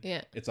them?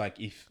 Yeah. It's like,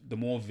 if the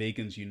more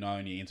vegans you know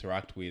and you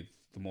interact with,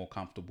 the more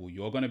comfortable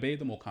you're going to be,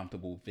 the more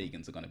comfortable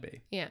vegans are going to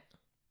be. Yeah.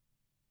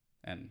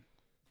 And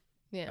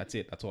Yeah. that's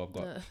it. That's all I've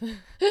got.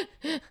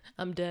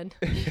 I'm done.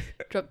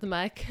 Drop the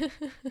mic.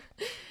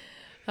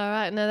 All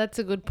right. No, that's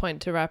a good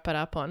point to wrap it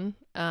up on.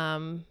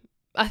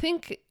 I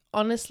think,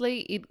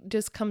 honestly, it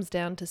just comes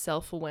down to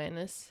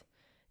self-awareness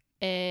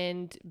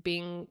and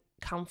being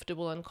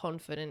comfortable and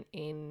confident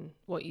in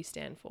what you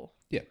stand for.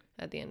 Yeah.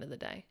 At the end of the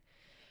day.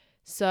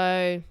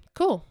 So,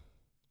 cool.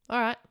 All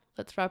right.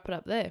 Let's wrap it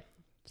up there.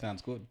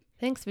 Sounds good.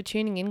 Thanks for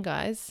tuning in,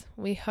 guys.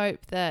 We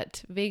hope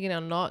that, vegan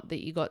or not,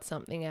 that you got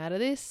something out of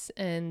this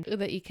and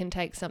that you can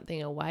take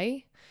something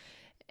away.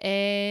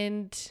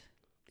 And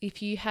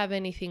if you have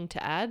anything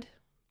to add,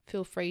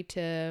 feel free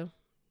to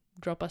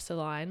drop us a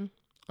line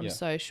on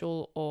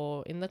social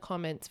or in the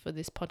comments for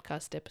this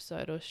podcast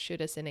episode, or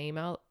shoot us an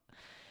email.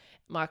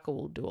 Michael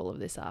will do all of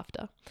this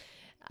after.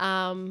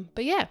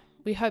 But yeah,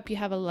 we hope you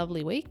have a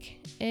lovely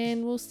week,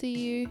 and we'll see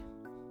you.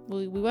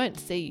 We won't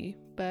see you,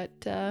 but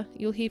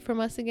you'll hear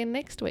from us again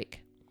next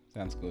week.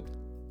 Sounds good.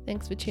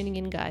 Thanks for tuning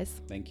in,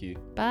 guys. Thank you.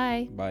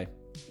 Bye. Bye.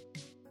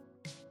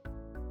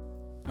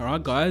 All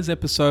right, guys,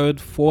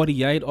 episode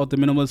 48 of the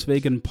Minimalist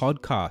Vegan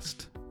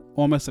Podcast.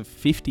 Almost at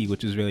 50,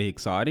 which is really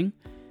exciting.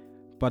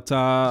 But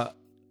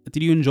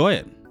did you enjoy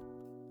it?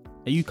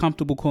 Are you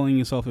comfortable calling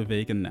yourself a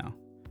vegan now?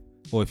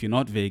 Or if you're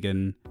not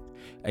vegan,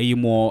 are you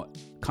more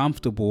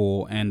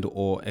comfortable and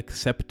or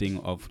accepting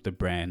of the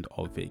brand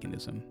of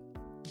veganism?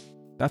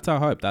 That's our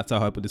hope. That's our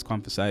hope with this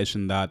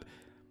conversation, that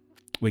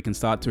we can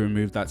start to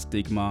remove that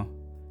stigma.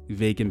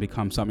 Vegan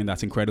becomes something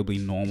that's incredibly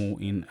normal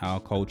in our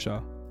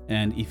culture.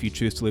 And if you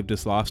choose to live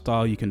this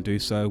lifestyle, you can do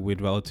so with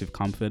relative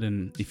comfort.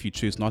 And if you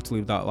choose not to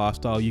live that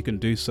lifestyle, you can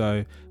do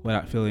so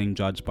without feeling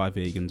judged by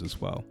vegans as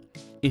well.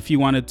 If you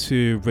wanted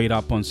to read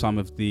up on some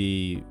of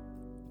the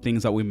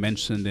things that we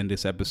mentioned in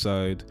this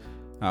episode,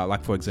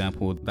 like for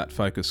example, that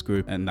focus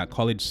group and that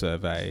college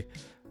survey,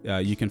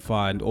 you can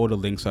find all the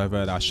links over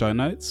at our show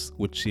notes,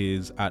 which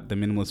is at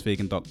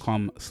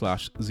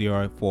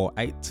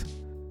theminimalistvegan.com/048.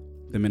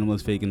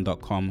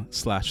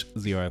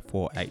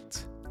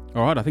 theminimalistvegan.com/048.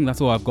 All right, I think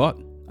that's all I've got.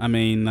 I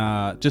mean,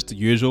 just the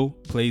usual.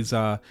 Please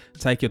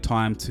take your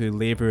time to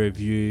leave a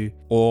review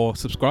or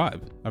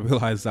subscribe. I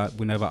realize that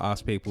we never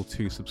ask people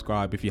to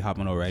subscribe if you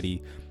haven't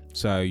already,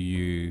 so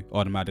you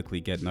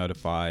automatically get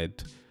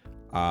notified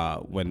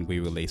when we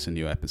release a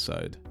new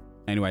episode.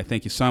 Anyway,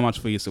 thank you so much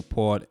for your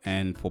support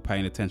and for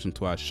paying attention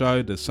to our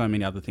show. There's so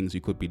many other things you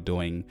could be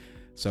doing,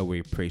 so we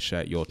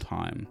appreciate your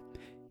time.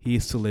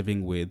 Here's to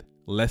living with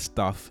less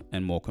stuff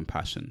and more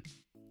compassion.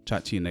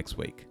 Chat to you next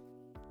week.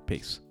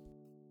 Peace.